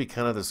it's going to be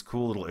kind of this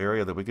cool little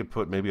area that we could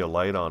put maybe a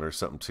light on or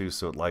something too,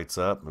 so it lights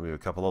up, maybe a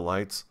couple of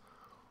lights,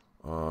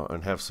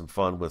 and have some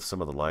fun with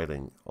some of the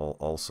lighting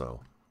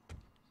also.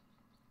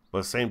 But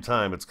at the same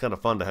time, it's kind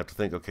of fun to have to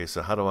think, okay,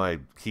 so how do I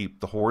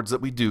keep the hordes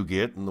that we do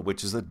get and the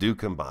witches that do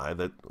come by,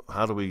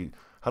 how do we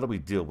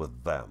deal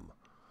with them?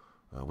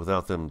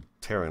 Without them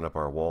tearing up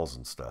our walls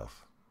and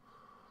stuff.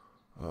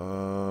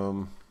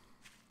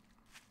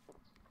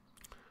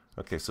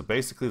 Okay, so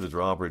basically the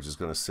drawbridge is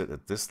going to sit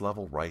at this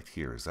level right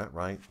here. Is that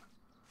right?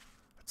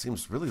 It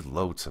seems really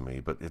low to me,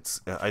 but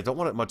I don't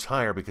want it much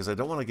higher because I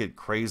don't want to get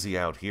crazy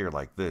out here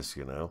like this,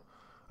 you know?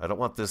 I don't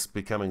want this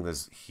becoming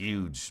this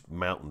huge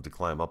mountain to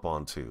climb up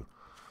onto.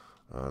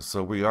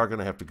 So we are going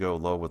to have to go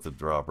low with the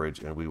drawbridge,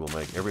 and we will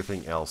make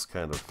everything else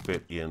kind of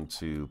fit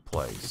into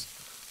place.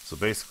 So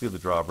basically the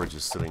drawbridge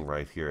is sitting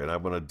right here, and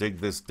I'm going to dig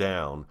this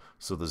down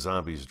so the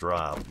zombies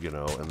drop, you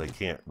know, and they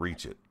can't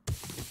reach it,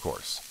 of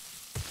course.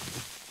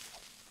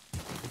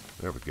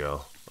 There we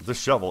go. This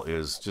shovel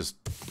is just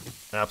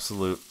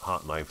absolute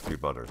hot knife through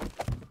butter.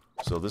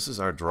 So this is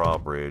our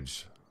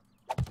drawbridge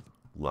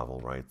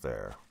level right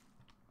there.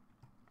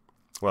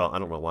 Well, I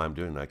don't know why I'm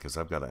doing that, because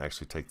I've got to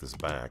actually take this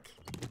back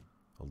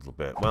a little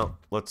bit. Well,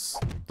 let's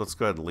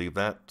go ahead and leave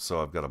that,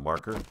 so I've got a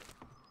marker.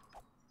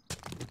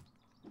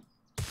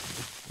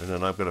 And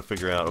then I've got to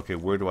figure out, okay,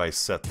 where do I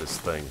set this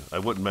thing? I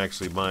wouldn't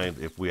actually mind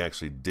if we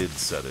actually did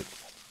set it,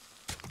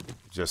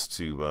 just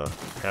to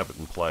have it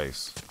in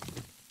place.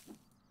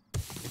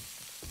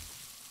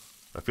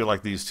 I feel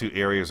like these two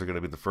areas are going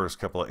to be the first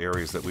couple of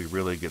areas that we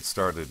really get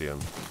started in.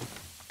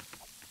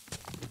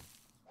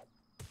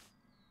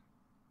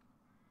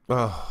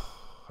 Oh,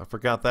 I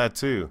forgot that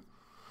too.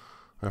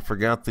 I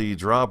forgot the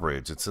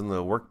drawbridge. It's in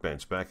the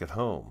workbench back at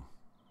home.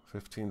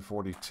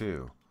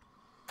 1542.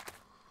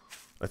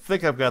 I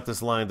think I've got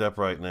this lined up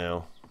right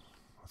now.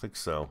 I think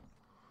so.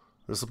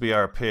 This will be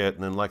our pit,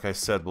 and then like I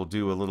said, we'll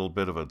do a little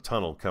bit of a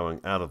tunnel coming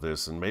out of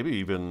this, and maybe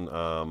even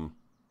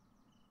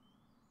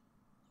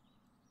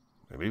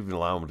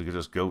allow them to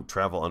just go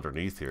travel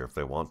underneath here if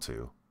they want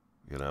to,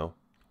 you know?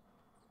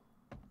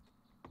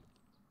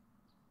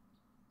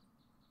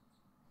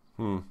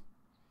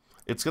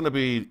 It's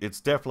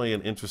definitely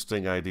an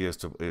interesting idea as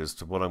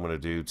to what I'm going to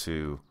do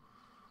to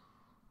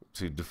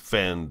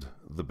defend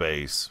the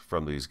base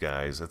from these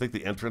guys. I think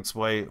the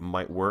entranceway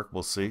might work.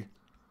 We'll see.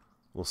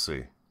 We'll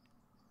see.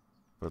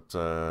 But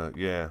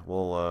yeah,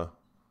 we'll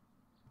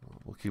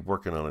keep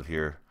working on it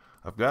here.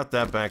 I've got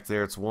that back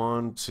there. It's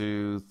 1,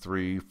 2,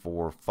 3,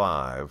 4,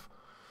 5.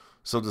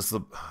 So does see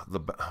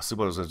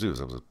what I was going to do is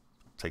I was going to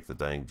take the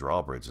dang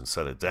drawbridge and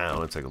set it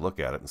down and take a look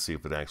at it and see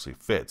if it actually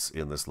fits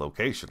in this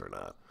location or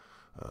not.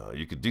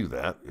 You could do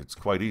that. It's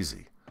quite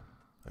easy.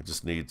 I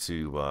just need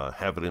to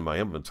have it in my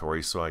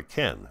inventory so I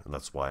can, and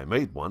that's why I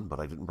made one,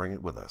 but I didn't bring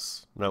it with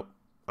us. Nope.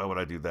 Why would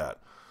I do that?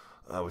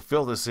 We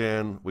fill this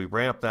in. We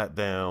ramp that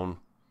down.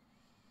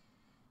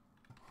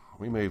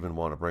 We may even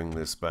want to bring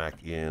this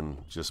back in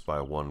just by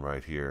one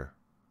right here.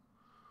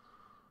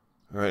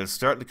 All right, it's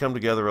starting to come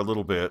together a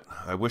little bit.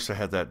 I wish I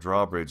had that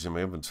drawbridge in my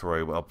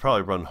inventory. I'll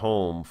probably run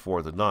home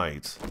for the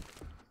night.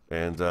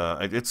 And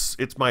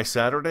it's my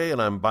Saturday,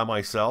 and I'm by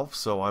myself,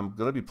 so I'm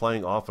going to be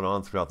playing off and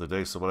on throughout the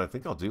day. So what I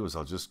think I'll do is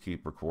I'll just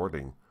keep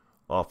recording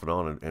off and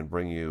on and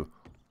bring you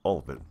all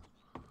of it.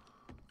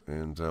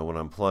 And when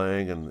I'm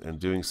playing and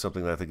doing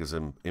something that I think is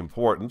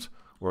important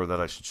or that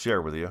I should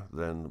share with you,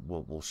 then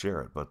we'll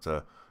share it. But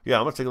yeah,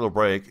 I'm going to take a little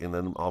break, and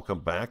then I'll come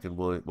back, and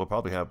we'll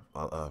probably have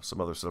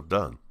some other stuff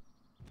done.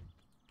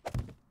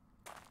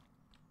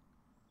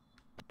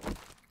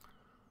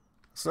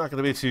 It's not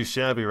going to be too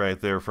shabby right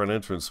there for an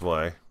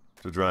entranceway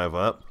to drive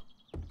up.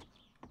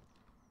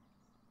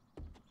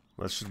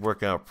 That should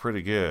work out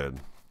pretty good.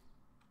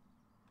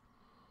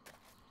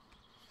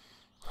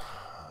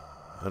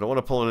 I don't want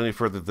to pull it any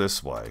further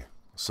this way,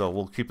 so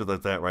we'll keep it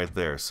at that right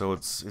there. So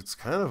it's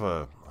kind of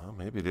a, well,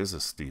 maybe it is a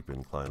steep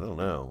incline. I don't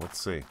know.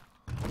 Let's see.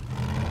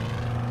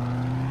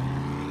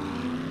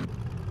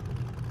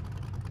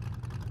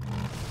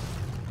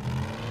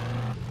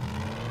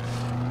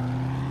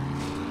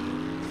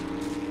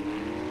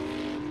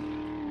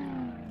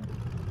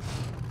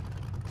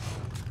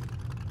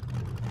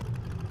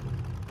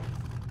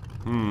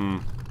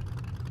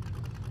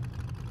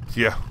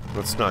 Yeah,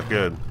 that's not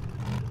good.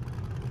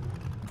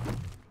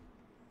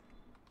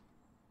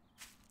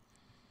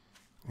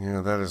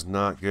 Yeah, that is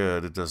not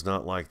good. It does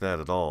not like that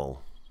at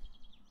all.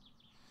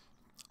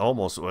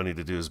 Almost what I need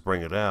to do is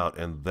bring it out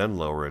and then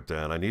lower it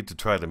down. I need to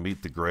try to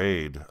meet the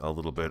grade a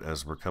little bit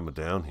as we're coming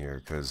down here,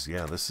 because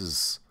yeah, this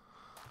is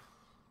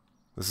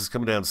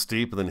coming down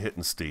steep and then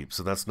hitting steep,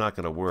 so that's not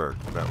going to work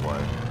that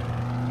way.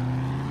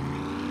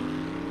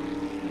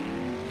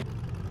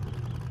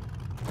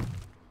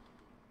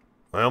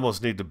 I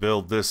almost need to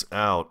build this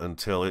out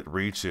until it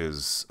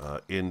reaches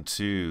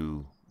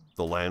into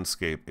the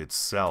landscape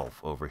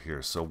itself over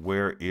here. So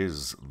where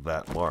is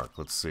that mark?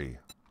 Let's see.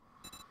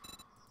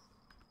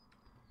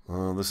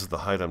 This is the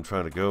height I'm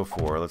trying to go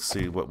for. Let's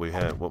see what we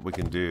have, what we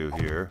can do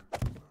here.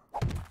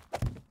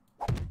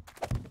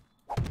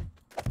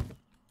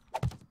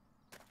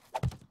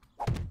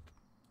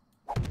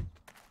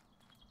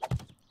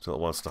 So it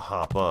wants to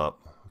hop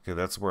up. Okay,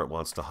 that's where it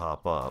wants to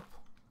hop up.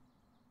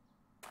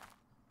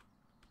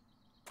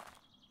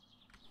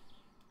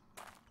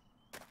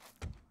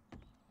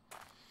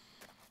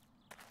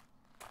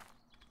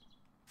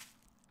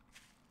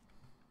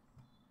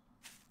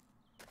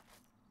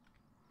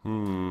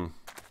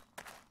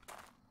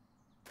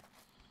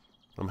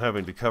 I'm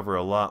having to cover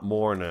a lot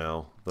more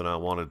now than I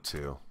wanted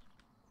to.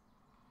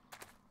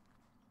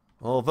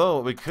 Although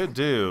what we could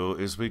do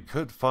is we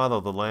could follow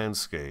the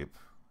landscape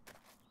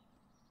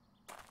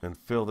and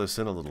fill this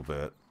in a little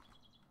bit.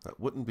 That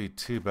wouldn't be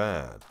too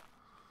bad.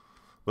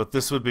 But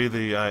this would be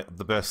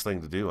the best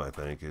thing to do, I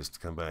think, is to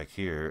come back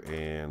here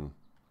and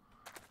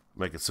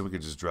make it so we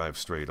could just drive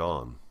straight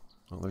on.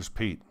 Oh, there's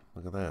Pete.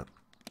 Look at that.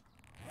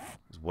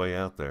 He's way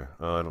out there.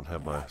 Oh, I don't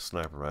have my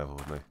sniper rifle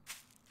with me.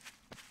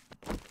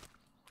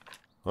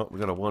 Oh, we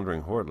got a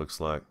wandering horde, looks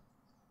like.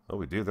 Oh,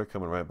 we do. They're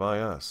coming right by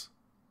us.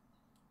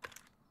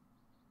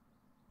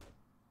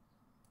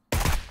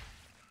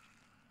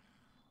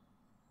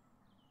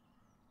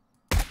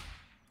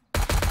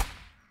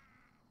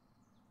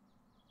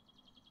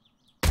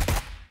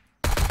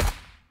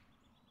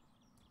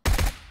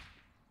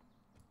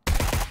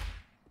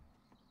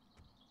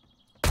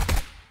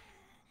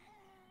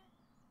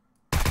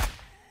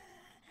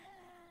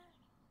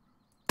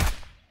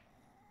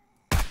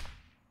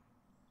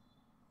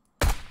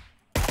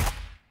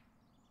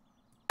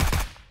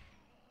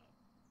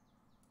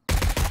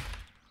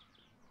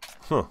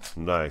 Huh,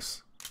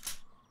 nice.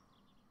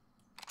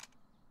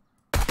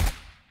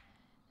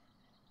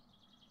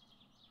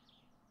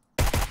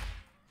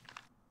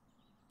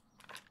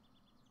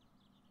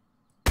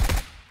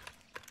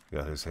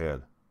 Got his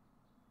head.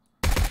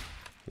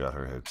 Got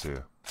her head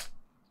too.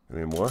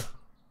 Any more?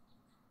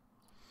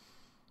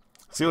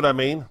 See what I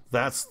mean?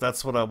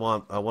 That's what I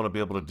want. I want to be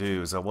able to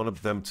do is I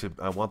want them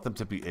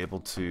to be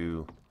able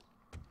to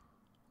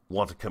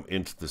want to come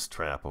into this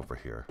trap over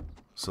here.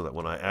 So that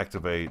when I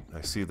activate,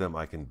 I see them,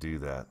 I can do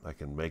that. I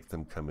can make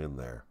them come in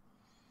there.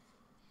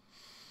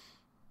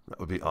 That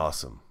would be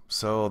awesome.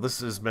 So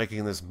this is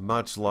making this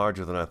much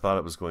larger than I thought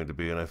it was going to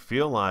be. And I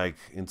feel like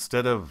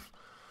instead of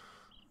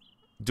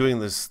doing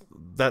this,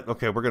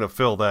 okay, we're going to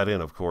fill that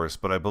in, of course.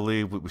 But I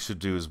believe what we should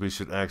do is we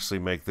should actually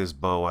make this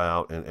bow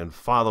out and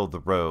follow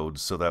the road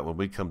so that when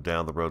we come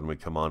down the road and we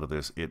come onto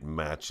this, it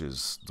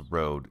matches the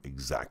road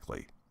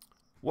exactly.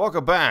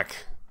 Welcome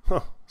back.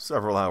 Huh,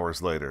 several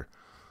hours later.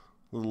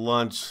 A little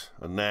lunch,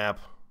 a nap,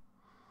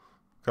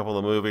 a couple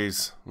of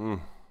movies.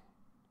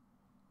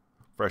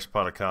 Fresh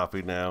pot of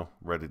coffee now,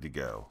 ready to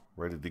go.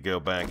 Ready to go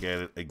back at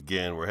it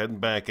again. We're heading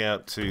back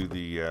out to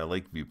the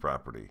Lakeview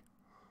property.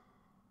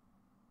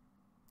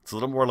 It's a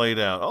little more laid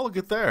out. Oh, look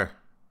at there.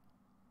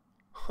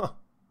 Huh,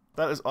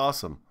 that is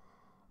awesome.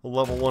 A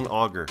level 1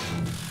 auger.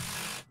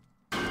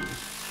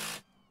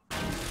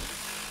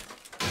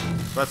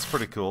 That's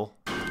pretty cool.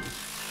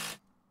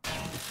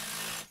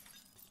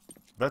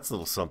 That's a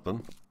little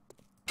something.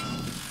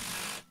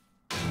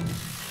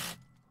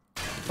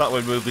 Thought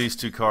we'd move these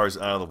two cars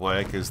out of the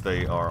way because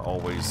they are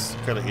always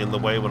kind of in the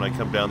way when I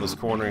come down this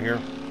corner here.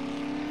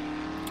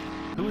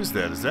 Who is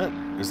that? Is that?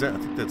 I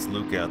think that's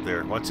Luke out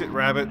there. Watch it,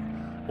 Rabbit.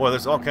 Boy,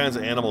 there's all kinds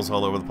of animals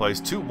all over the place.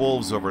 2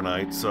 wolves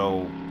overnight,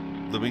 so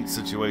the meat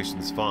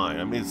situation's fine.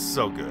 I mean, it's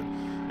so good.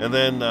 And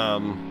then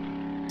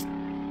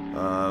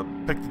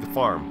pick the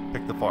farm.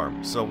 Pick the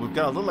farm. So we've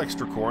got a little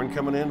extra corn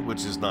coming in,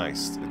 which is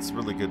nice. It's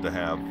really good to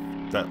have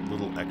that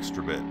little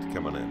extra bit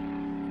coming in.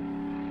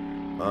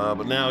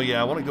 But now,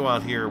 yeah, I want to go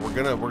out here. We're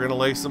gonna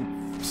lay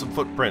some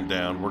footprint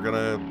down. We're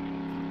gonna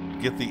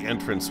get the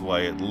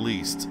entranceway at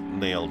least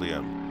nailed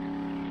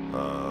in,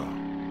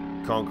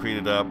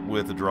 concreted up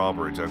with the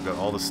drawbridge. I've got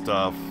all the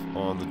stuff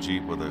on the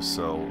Jeep with us,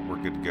 so we're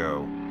good to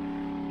go.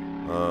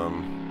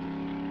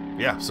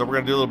 Yeah, so we're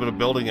gonna do a little bit of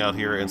building out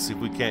here and see if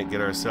we can't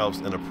get ourselves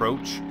an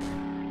approach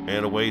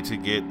and a way to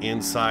get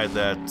inside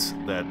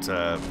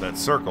that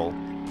circle.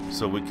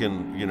 So we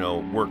can, you know,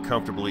 work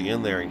comfortably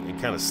in there and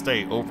kind of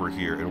stay over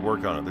here and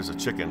work on it. There's a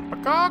chicken.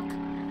 Peacock!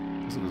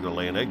 This is gonna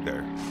lay an egg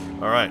there.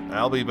 All right,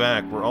 I'll be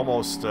back. We're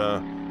almost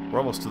to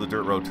the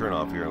dirt road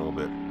turnoff here in a little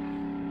bit.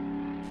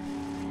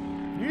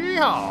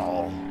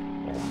 Yeehaw!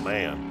 Oh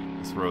man,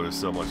 this road is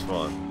so much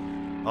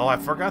fun. Oh, I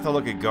forgot to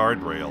look at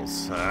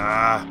guardrails.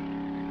 Ah.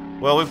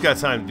 Well, we've got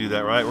time to do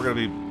that, right? We're gonna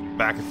be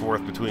back and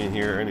forth between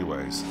here,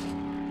 anyways.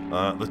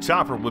 The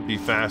chopper would be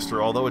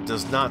faster, although it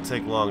does not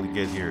take long to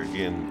get here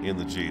in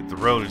the Jeep. The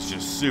road is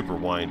just super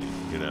windy,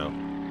 you know,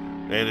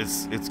 and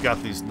it's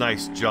got these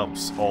nice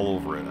jumps all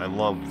over it. I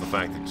love the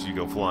fact that you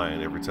go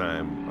flying every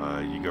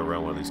time you go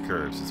around one of these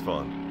curves. It's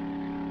fun.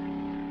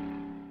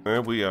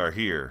 And we are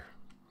here.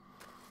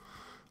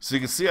 So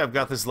you can see I've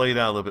got this laid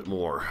out a little bit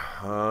more.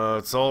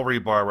 It's all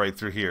rebar right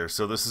through here.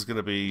 So this is going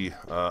to be,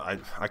 I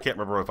can't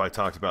remember if I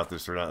talked about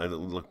this or not. I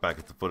didn't look back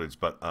at the footage,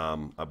 but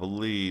I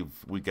believe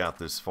we got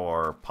this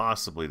far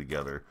possibly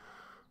together.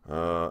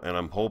 And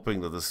I'm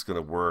hoping that this is going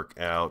to work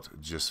out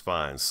just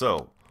fine.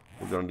 So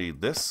we're going to need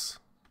this.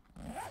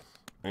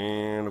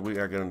 And we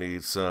are going to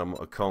need some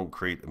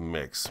concrete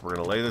mix. We're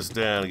going to lay this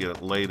down and get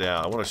it laid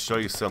out. I want to show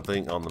you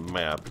something on the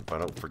map, if I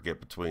don't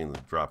forget between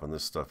dropping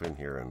this stuff in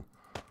here. And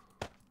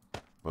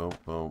boom,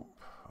 boom.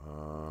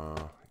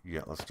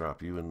 Yeah, let's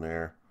drop you in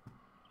there.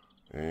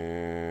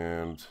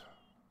 And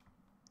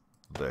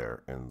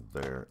there, and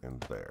there,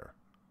 and there.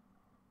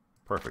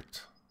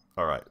 Perfect.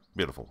 All right,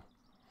 beautiful.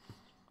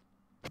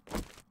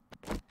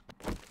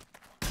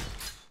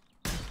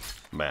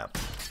 Map.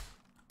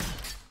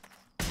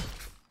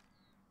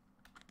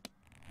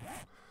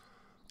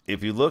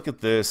 if you look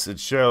at this, it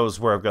shows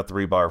where I've got the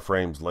rebar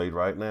frames laid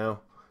right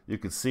now. You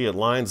can see it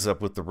lines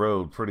up with the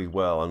road pretty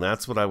well, and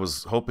that's what I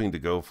was hoping to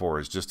go for,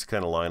 is just to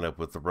kind of line up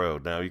with the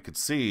road. Now you can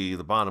see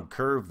the bottom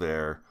curve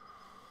there.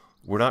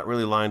 We're not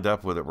really lined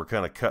up with it. We're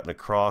kind of cutting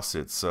across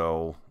it,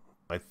 so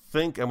I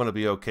think I'm going to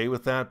be okay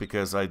with that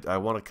because I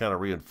want to kind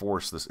of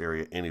reinforce this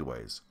area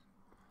anyways.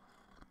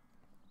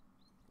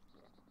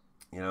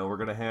 You know, we're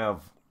going to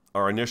have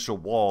our initial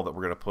wall that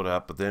we're going to put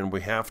up, but then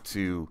we have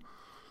to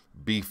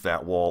beef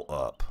that wall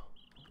up,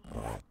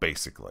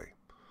 basically.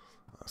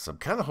 So I'm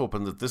kind of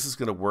hoping that this is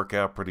going to work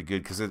out pretty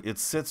good because it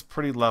sits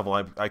pretty level.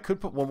 I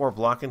could put one more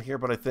block in here,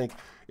 but I think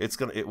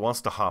it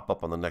wants to hop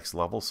up on the next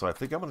level. So I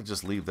think I'm going to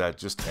just leave that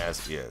just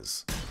as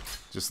is,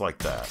 just like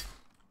that.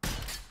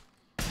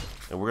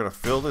 And we're going to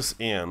fill this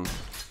in,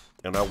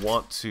 and I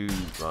want to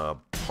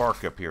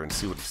park up here and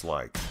see what it's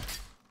like.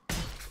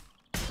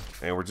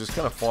 And we're just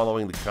kind of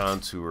following the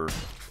contour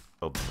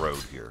of the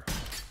road here.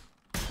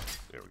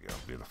 There we go.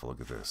 Beautiful.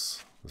 Look at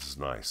this. This is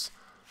nice.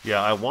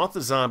 Yeah, I want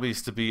the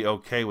zombies to be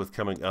okay with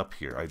coming up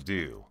here. I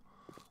do.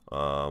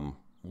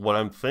 What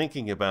I'm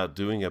thinking about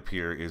doing up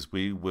here is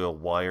we will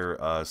wire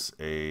us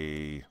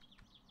a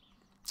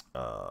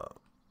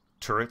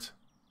turret,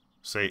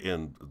 say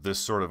in this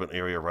sort of an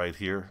area right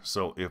here.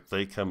 So if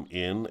they come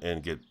in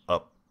and get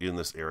up in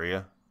this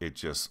area, it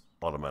just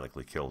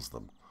automatically kills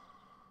them.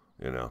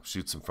 You know,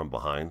 shoots them from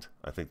behind.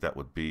 I think that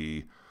would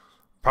be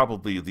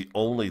probably the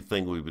only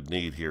thing we would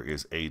need here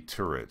is a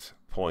turret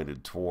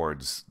pointed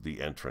towards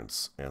the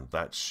entrance, and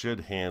that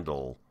should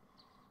handle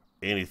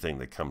anything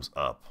that comes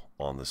up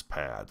on this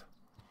pad.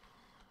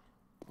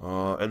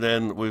 And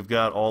then we've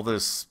got all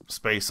this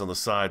space on the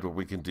side where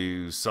we can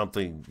do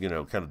something, you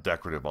know, kind of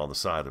decorative on the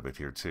side of it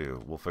here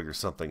too. We'll figure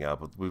something out,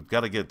 but we've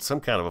got to get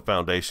some kind of a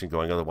foundation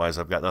going, otherwise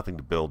I've got nothing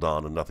to build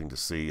on and nothing to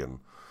see and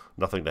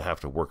nothing to have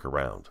to work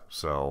around.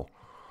 So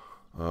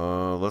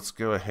let's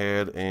go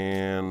ahead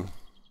and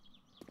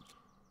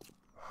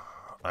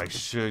I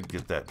should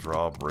get that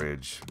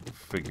drawbridge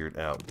figured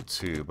out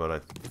too, but I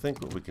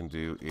think what we can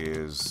do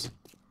is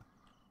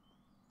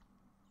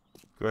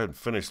go ahead and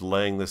finish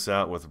laying this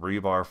out with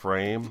rebar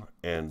frame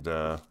and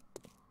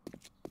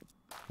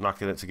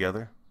knocking it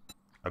together.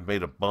 I've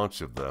made a bunch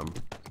of them.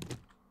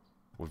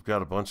 We've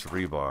got a bunch of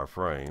rebar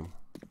frame.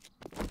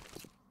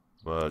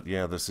 But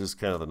yeah, this is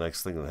kind of the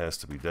next thing that has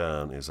to be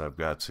done, is I've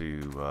got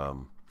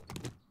to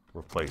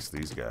replace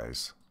these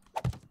guys.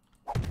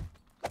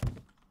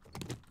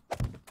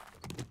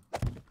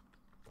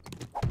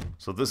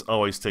 So this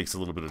always takes a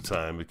little bit of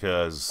time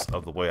because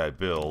of the way I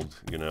build,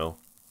 you know.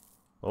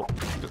 Oh,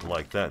 didn't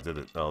like that, did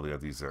it? Oh, yeah,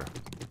 these are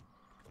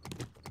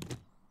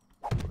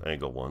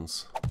angle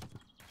ones.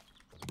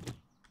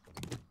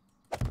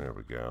 There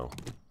we go.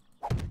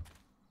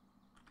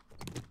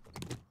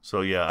 So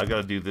yeah, I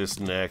gotta do this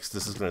next.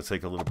 This is gonna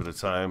take a little bit of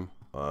time.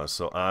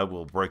 So I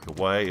will break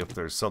away. If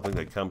there's something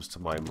that comes to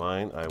my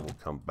mind, I will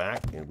come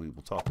back and we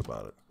will talk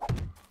about it.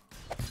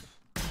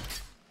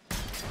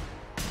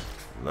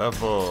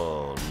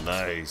 Level.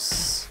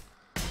 Nice.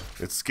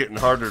 It's getting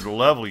harder to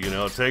level, you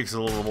know. It takes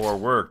a little more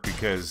work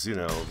because, you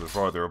know, they're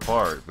farther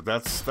apart. But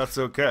that's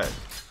okay.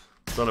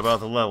 It's not about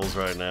the levels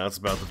right now. It's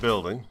about the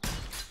building.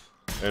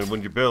 And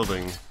when you're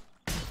building,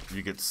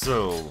 you get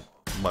so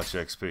much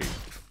XP.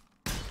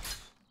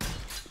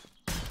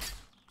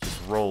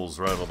 Just rolls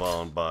right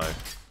along by.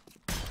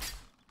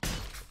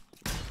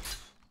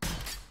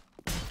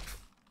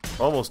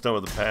 Almost done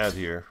with the pad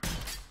here.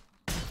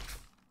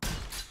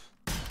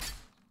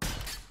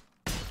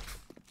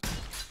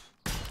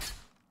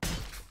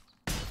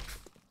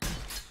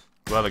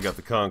 Glad I got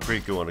the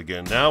concrete going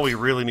again. Now we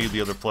really need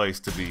the other place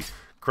to be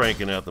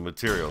cranking out the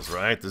materials,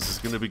 right? This is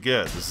going to be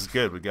good. This is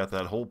good. We got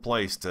that whole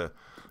place to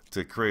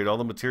create all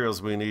the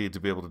materials we need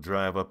to be able to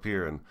drive up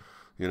here and,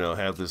 you know,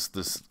 have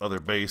this other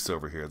base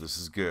over here. This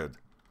is good.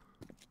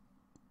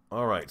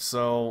 All right,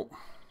 so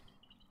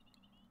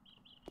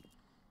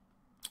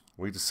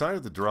we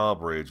decided the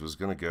drawbridge was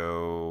going to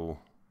go.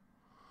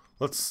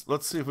 Let's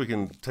see if we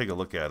can take a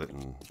look at it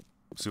and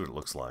see what it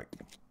looks like.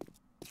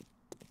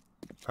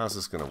 How's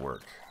this going to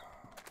work?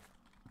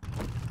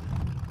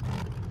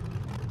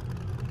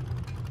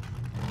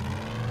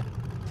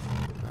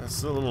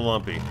 It's a little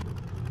lumpy.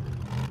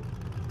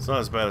 It's not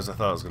as bad as I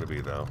thought it was going to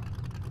be, though.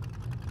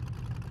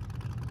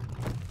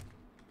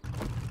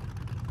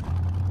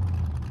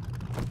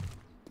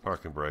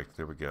 Park and brake.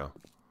 There we go.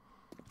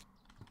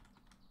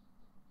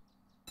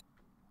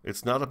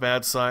 It's not a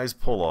bad size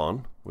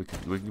pull-on. We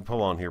can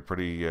pull on here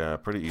pretty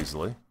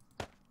easily.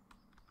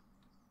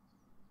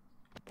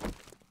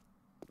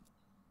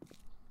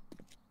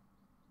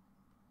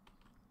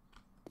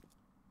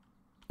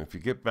 If you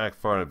get back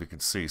far enough, you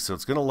can see. So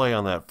it's going to lay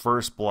on that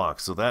first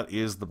block. So that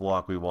is the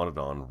block we wanted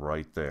on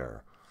right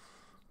there.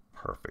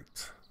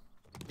 Perfect.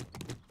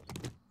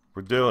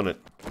 We're doing it.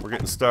 We're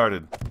getting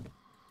started.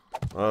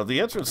 The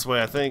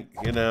entranceway, I think,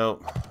 you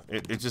know,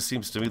 it just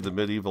seems to me the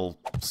medieval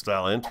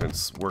style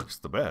entrance works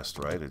the best,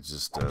 right? It's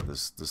just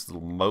this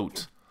little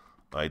moat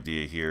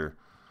idea here.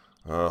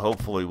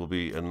 Hopefully will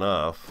be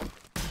enough.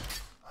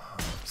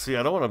 See,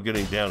 I don't want them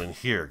getting down in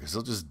here because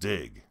they'll just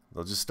dig.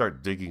 They'll just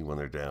start digging when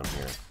they're down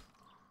here.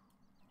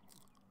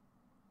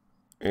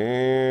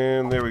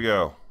 And there we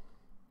go.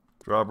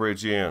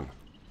 Drawbridge in.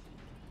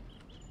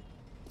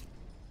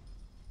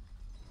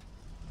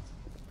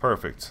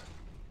 Perfect.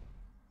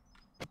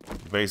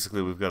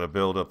 Basically, we've got to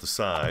build up the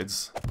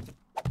sides.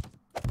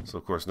 So,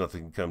 of course,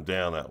 nothing can come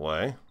down that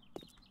way.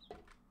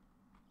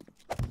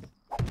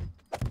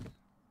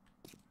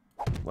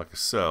 Like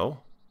so.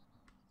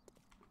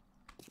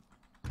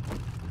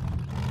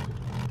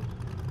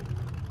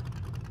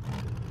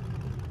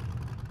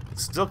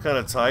 It's still kind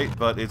of tight,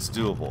 but it's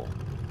doable.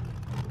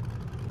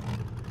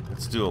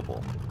 It's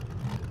doable.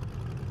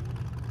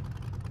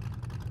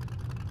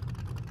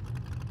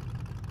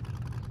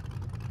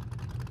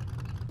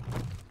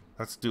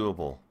 That's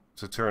doable.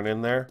 To turn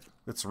in there,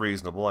 it's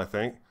reasonable, I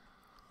think.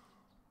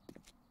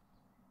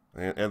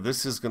 And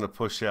this is going to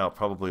push out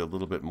probably a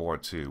little bit more,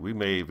 too. We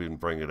may even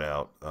bring it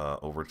out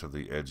over to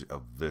the edge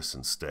of this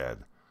instead.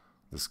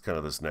 This kind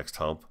of this next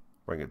hump.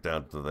 Bring it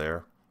down to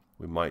there.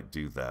 We might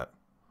do that.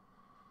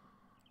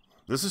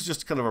 This is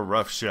just kind of a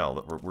rough shell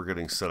that we're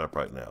getting set up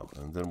right now,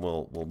 and then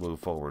we'll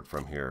move forward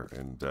from here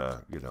and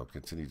you know,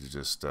 continue to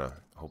just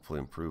hopefully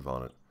improve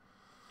on it.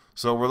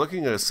 So we're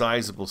looking at a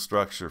sizable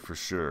structure for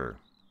sure.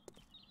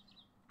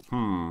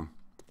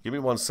 Give me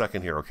 1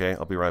 second here, okay?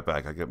 I'll be right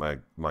back. I get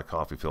my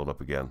coffee filled up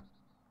again.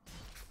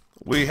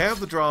 We have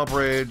the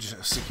drawbridge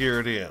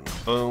secured in.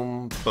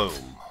 Boom,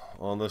 boom.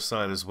 On this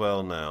side as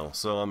well now.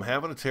 So I'm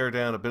having to tear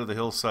down a bit of the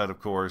hillside,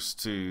 of course,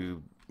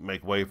 to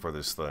make way for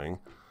this thing.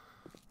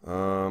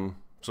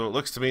 So it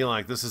looks to me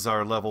like this is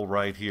our level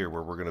right here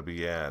where we're going to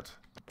be at.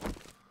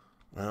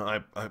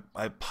 Now,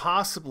 I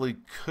possibly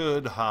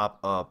could hop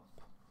up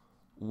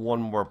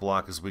one more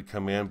block as we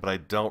come in, but I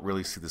don't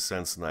really see the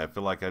sense in that. I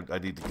feel like I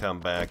need to come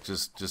back,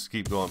 just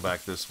keep going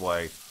back this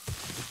way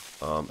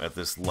at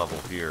this level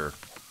here.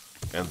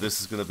 And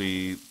this is going to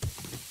be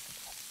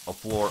a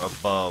floor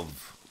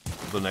above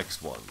the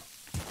next one.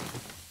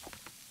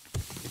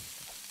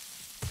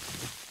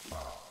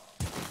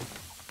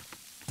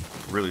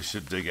 Really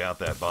should dig out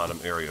that bottom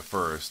area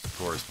first, of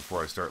course,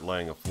 before I start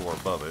laying a floor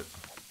above it.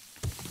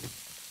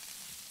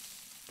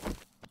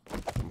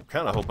 I'm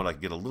kind of hoping I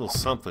can get a little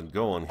something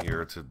going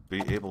here to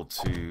be able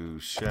to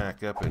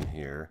shack up in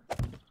here.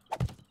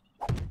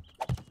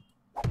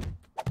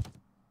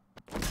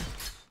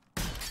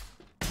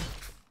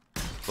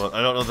 But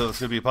I don't know that it's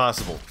going to be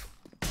possible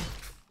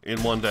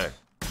in one day.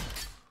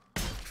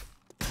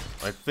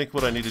 I think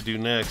what I need to do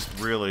next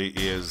really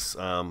is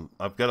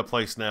I've got a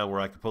place now where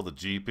I can pull the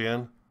Jeep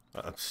in.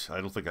 I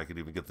don't think I could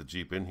even get the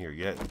Jeep in here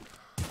yet. I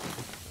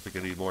think I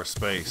need more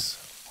space.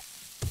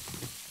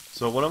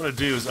 So what I'm going to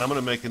do is I'm going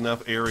to make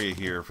enough area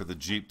here for the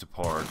Jeep to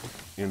park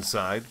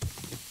inside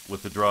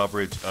with the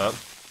drawbridge up.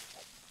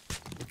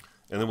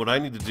 And then what I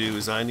need to do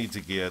is I need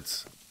to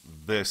get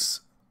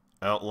this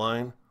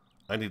outline.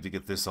 I need to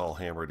get this all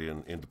hammered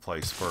into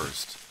place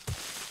first.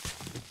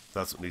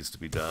 That's what needs to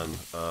be done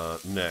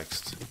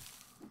next.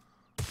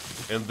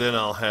 And then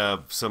I'll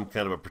have some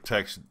kind of a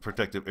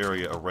protective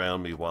area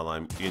around me while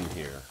I'm in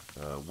here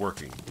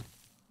working.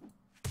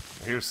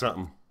 Here's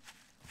something.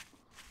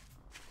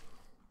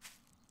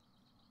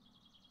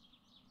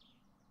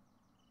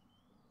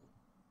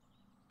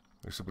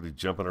 There's somebody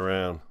jumping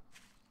around.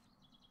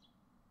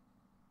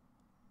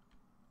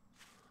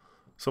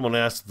 Someone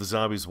asked if the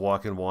zombies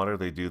walk in water.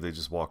 They do. They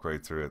just walk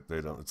right through it. They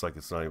don't. It's like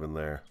it's not even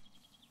there.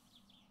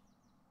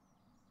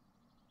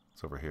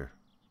 It's over here.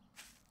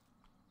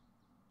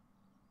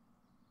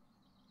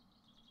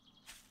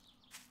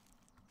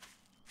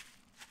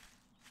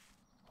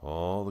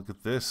 Oh, look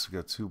at this. We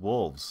got 2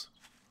 wolves.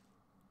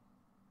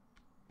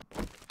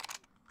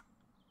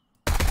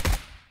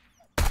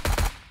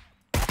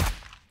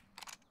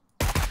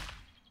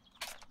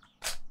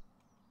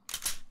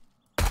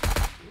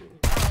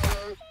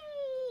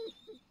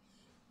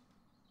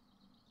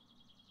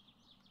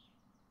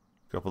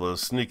 Couple of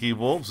sneaky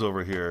wolves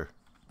over here.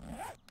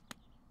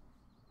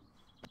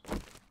 Did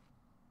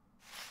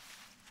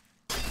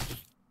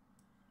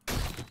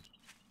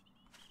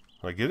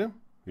I get him?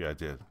 Yeah, I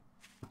did.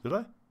 Did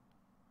I?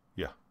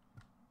 Yeah.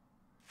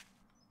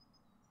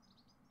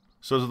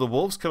 So do the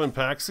wolves come in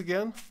packs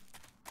again?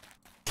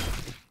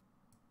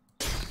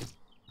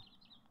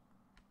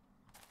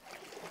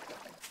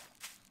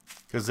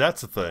 Because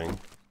that's a thing.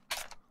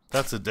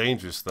 That's a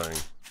dangerous thing.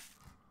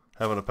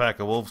 Having a pack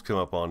of wolves come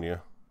up on you.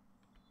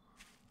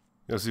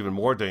 What's even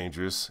more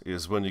dangerous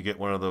is when you get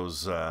one of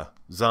those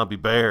zombie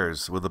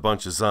bears with a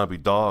bunch of zombie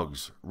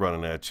dogs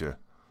running at you.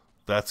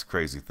 That's a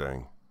crazy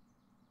thing.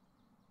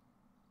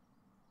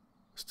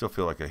 Still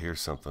feel like I hear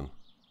something.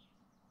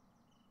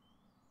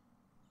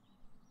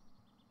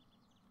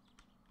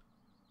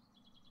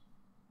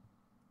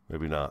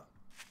 Maybe not.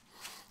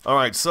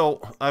 Alright,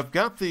 so I've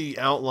got the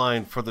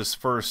outline for this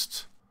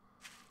first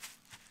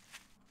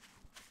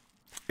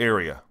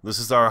area. This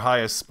is our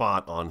highest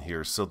spot on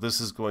here. So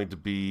this is going to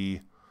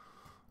be,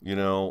 you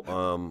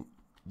know,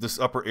 this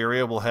upper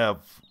area will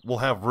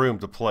have room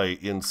to play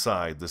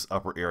inside this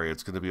upper area.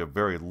 It's going to be a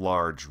very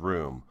large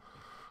room.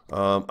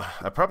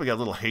 I probably got a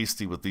little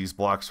hasty with these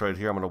blocks right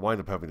here. I'm going to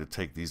wind up having to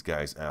take these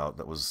guys out.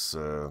 That was,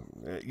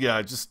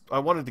 yeah, I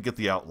wanted to get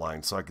the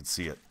outline so I could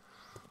see it.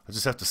 I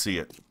just have to see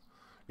it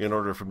in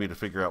order for me to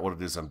figure out what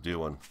it is I'm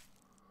doing.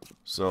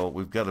 So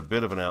we've got a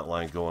bit of an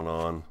outline going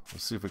on.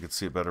 Let's see if we can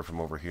see it better from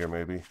over here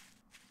maybe.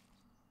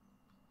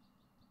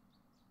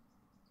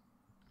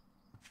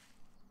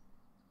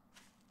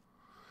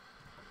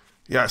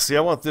 Yeah, see,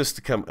 I want this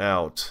to come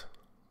out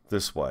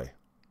this way.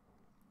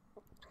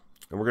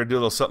 And we're going to do a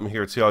little something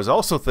here too. I was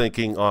also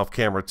thinking off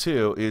camera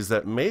too, is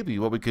that maybe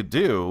what we could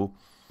do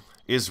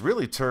is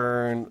really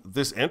turn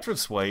this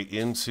entranceway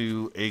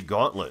into a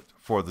gauntlet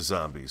for the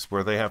zombies,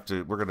 where they have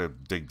to, we're going to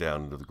dig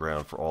down into the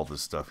ground for all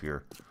this stuff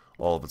here.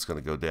 All of it's going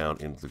to go down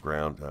into the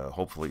ground,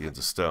 hopefully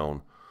into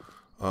stone.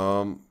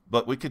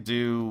 But we could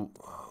do,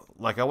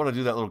 like I want to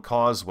do that little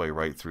causeway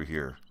right through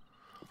here.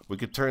 We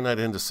could turn that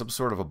into some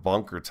sort of a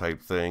bunker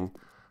type thing.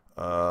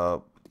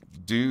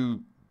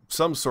 Do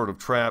some sort of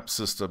trap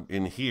system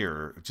in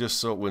here, just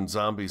so when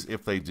zombies,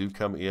 if they do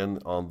come in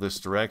on this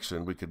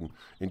direction, we can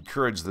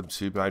encourage them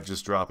to, by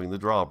just dropping the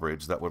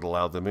drawbridge that would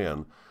allow them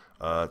in,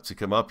 to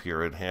come up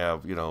here and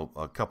have, you know,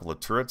 a couple of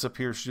turrets up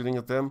here shooting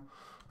at them,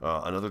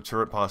 another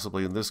turret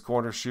possibly in this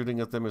corner shooting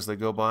at them as they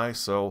go by.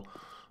 So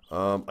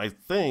I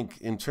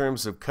think in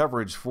terms of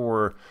coverage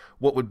for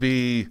what would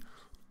be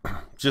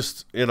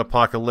just an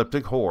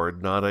apocalyptic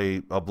horde, not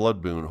a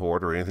blood moon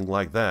horde or anything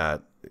like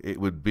that,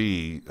 it would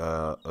be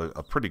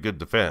a pretty good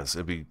defense.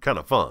 It'd be kind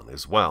of fun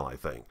as well, I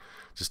think,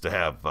 just to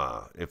have,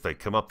 if they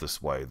come up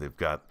this way, they've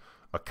got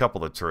a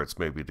couple of turrets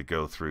maybe to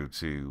go through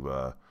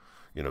to,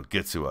 you know,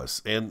 get to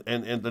us. And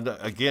then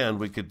again,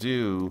 we could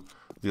do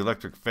the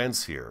electric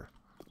fence here,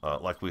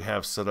 like we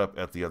have set up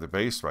at the other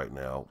base right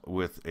now,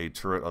 with a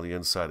turret on the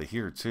inside of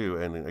here too,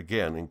 and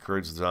again,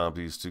 encourage the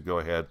zombies to go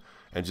ahead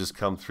and just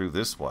come through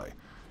this way.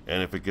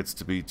 And if it gets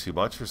to be too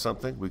much or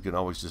something, we can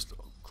always just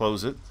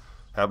close it,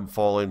 have them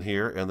fall in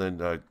here, and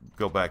then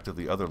go back to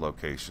the other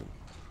location.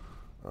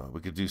 We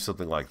could do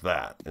something like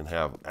that and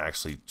have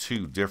actually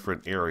two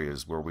different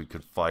areas where we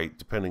could fight,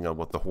 depending on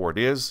what the horde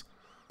is,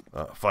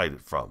 fight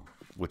it from,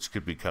 which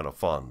could be kind of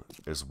fun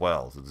as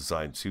well, to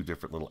design two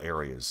different little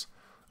areas,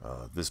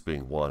 this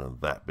being one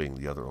and that being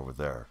the other over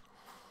there.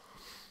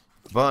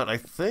 But I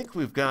think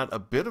we've got a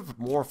bit of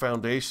more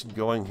foundation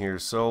going here,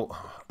 so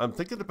I'm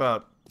thinking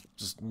about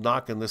just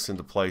knocking this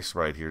into place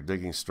right here,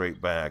 digging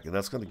straight back, and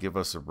that's going to give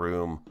us a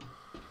room.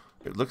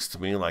 It looks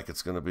to me like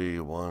it's going to be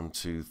 1,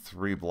 2,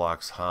 3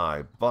 blocks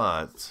high,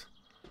 but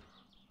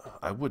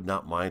I would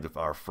not mind if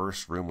our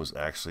first room was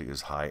actually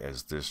as high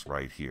as this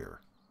right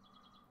here.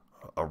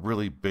 A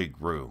really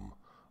big room,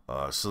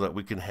 so that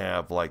we can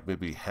have like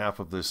maybe half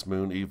of this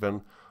moon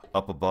even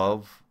up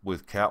above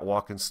with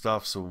catwalk and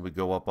stuff, so when we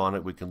go up on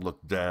it we can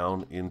look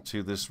down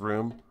into this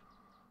room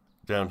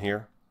down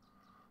here.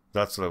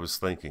 That's what I was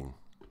thinking.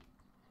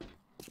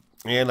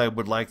 And I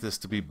would like this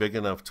to be big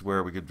enough to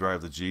where we could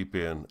drive the Jeep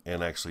in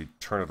and actually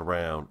turn it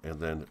around and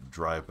then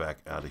drive back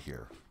out of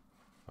here.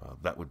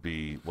 That would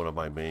be one of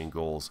my main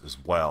goals as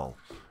well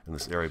in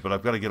this area. But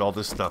I've got to get all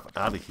this stuff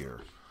out of here.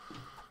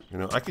 You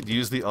know, I could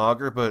use the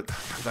auger, but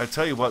I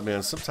tell you what,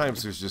 man,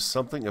 sometimes there's just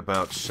something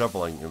about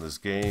shoveling in this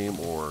game,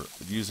 or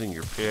using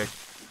your pick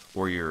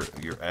or your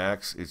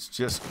axe. It's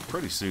just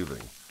pretty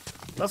soothing.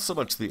 Not so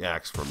much the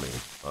axe for me,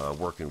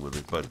 working with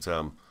it, but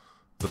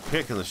the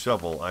pick and the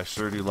shovel, I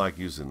sure do like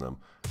using them.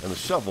 And the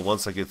shovel,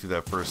 once I get through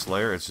that first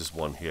layer, it's just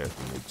one hit,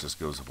 and it just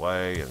goes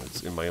away, and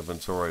it's in my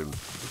inventory, and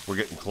we're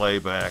getting clay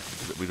back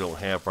that we don't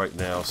have right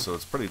now, so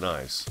it's pretty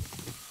nice.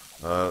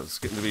 It's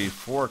getting to be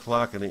 4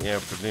 o'clock in the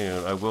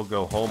afternoon. I will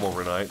go home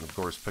overnight and, of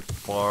course, pick the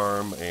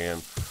farm, and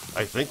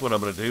I think what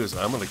I'm going to do is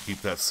I'm going to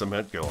keep that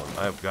cement going.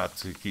 I've got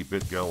to keep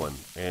it going,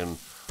 and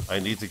I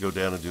need to go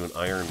down and do an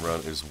iron run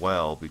as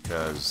well,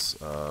 because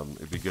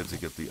it'd be good to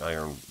get the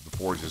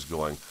forges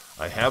going.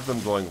 I have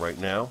them going right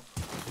now,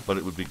 but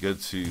it would be good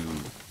to,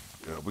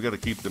 we got to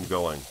keep them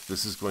going.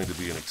 This is going to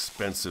be an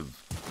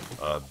expensive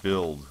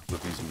build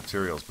with these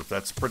materials, but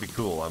that's pretty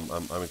cool.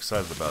 I'm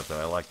excited about that.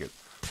 I like it.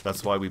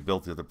 That's why we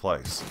built the other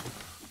place.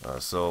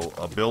 So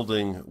a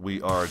building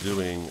we are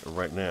doing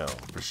right now,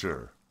 for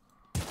sure.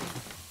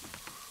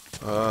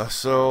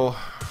 So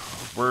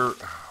we're...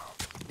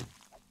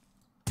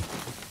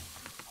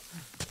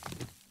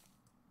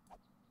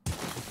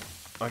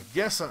 I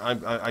guess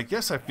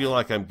I feel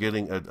like I'm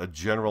getting a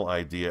general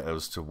idea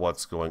as to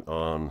what's going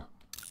on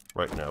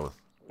right now with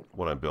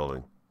what I'm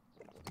building.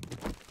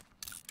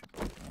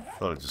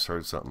 Thought I just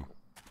heard something.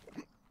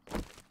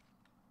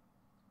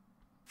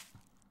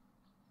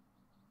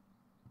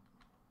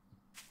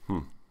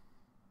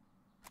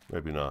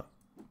 Maybe not.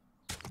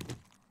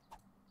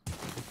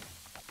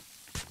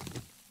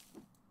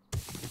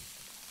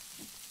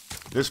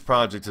 This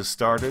project has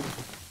started,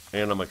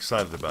 and I'm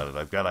excited about it.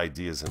 I've got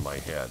ideas in my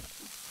head.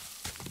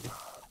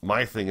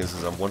 My thing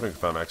is I'm wondering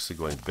if I'm actually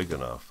going big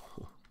enough.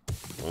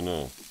 I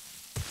know.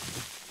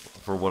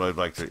 For what I'd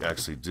like to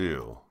actually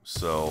do.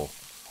 So,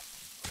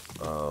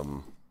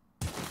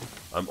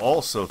 I'm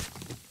also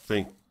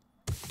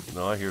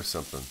no, I hear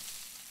something.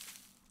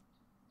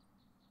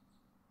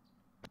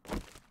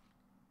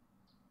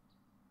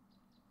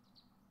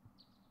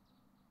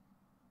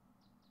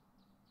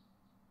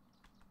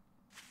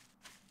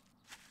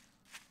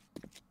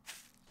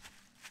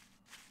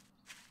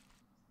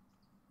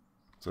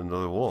 It's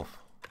another wolf.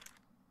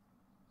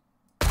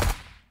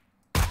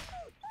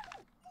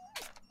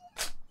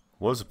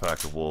 Was a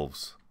pack of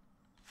wolves.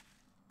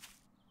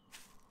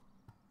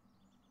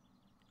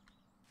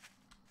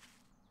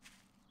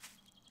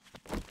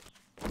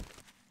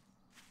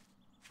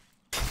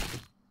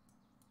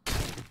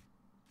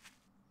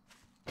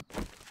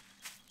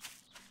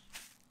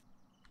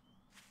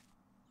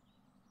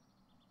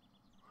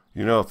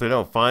 You know, if they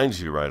don't find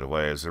you right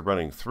away as they're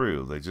running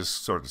through, they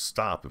just sort of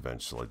stop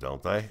eventually,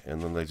 don't they?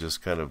 And then they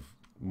just kind of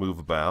move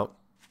about.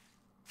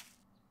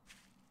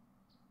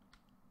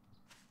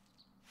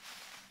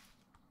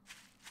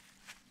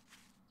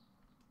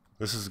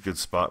 This is a good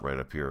spot right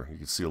up here. You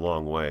can see a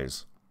long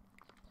ways.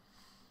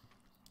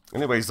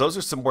 Anyways, those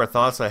are some more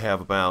thoughts I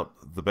have about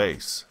the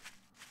base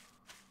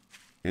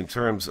in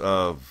terms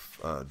of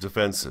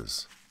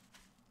defenses.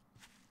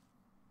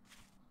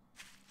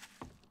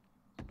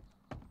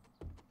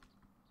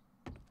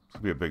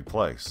 It's going to be a big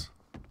place.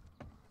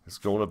 It's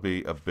going to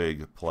be a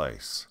big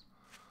place.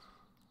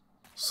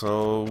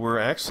 So we're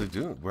actually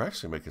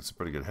making some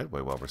pretty good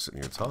headway while we're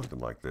sitting here talking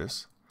like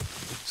this.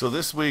 So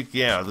this week,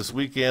 yeah, this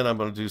weekend I'm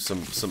going to do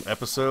some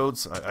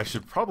episodes. I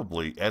should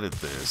probably edit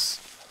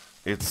this.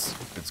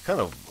 It's kind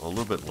of a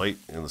little bit late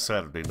in the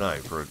Saturday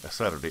night for a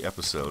Saturday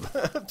episode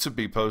to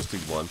be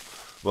posting one,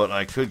 but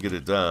I could get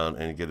it done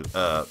and get it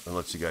up and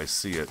let you guys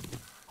see it.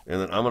 And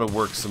then I'm going to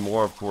work some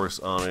more, of course,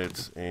 on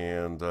it,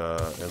 and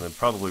then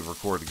probably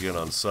record again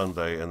on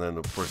Sunday, and then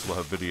of course we'll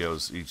have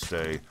videos each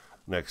day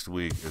next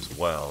week as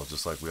well,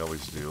 just like we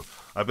always do.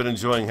 I've been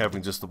enjoying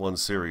having just the one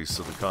series,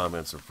 so the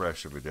comments are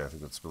fresh every day. I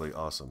think that's really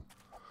awesome.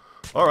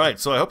 Alright,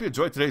 so I hope you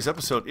enjoyed today's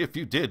episode. If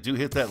you did, do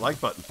hit that like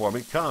button for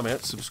me,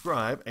 comment,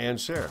 subscribe, and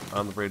share.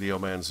 I'm the Radio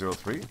Man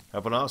 03.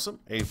 Have an awesome,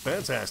 a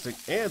fantastic,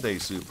 and a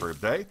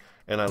superb day,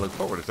 and I look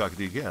forward to talking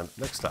to you again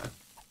next time.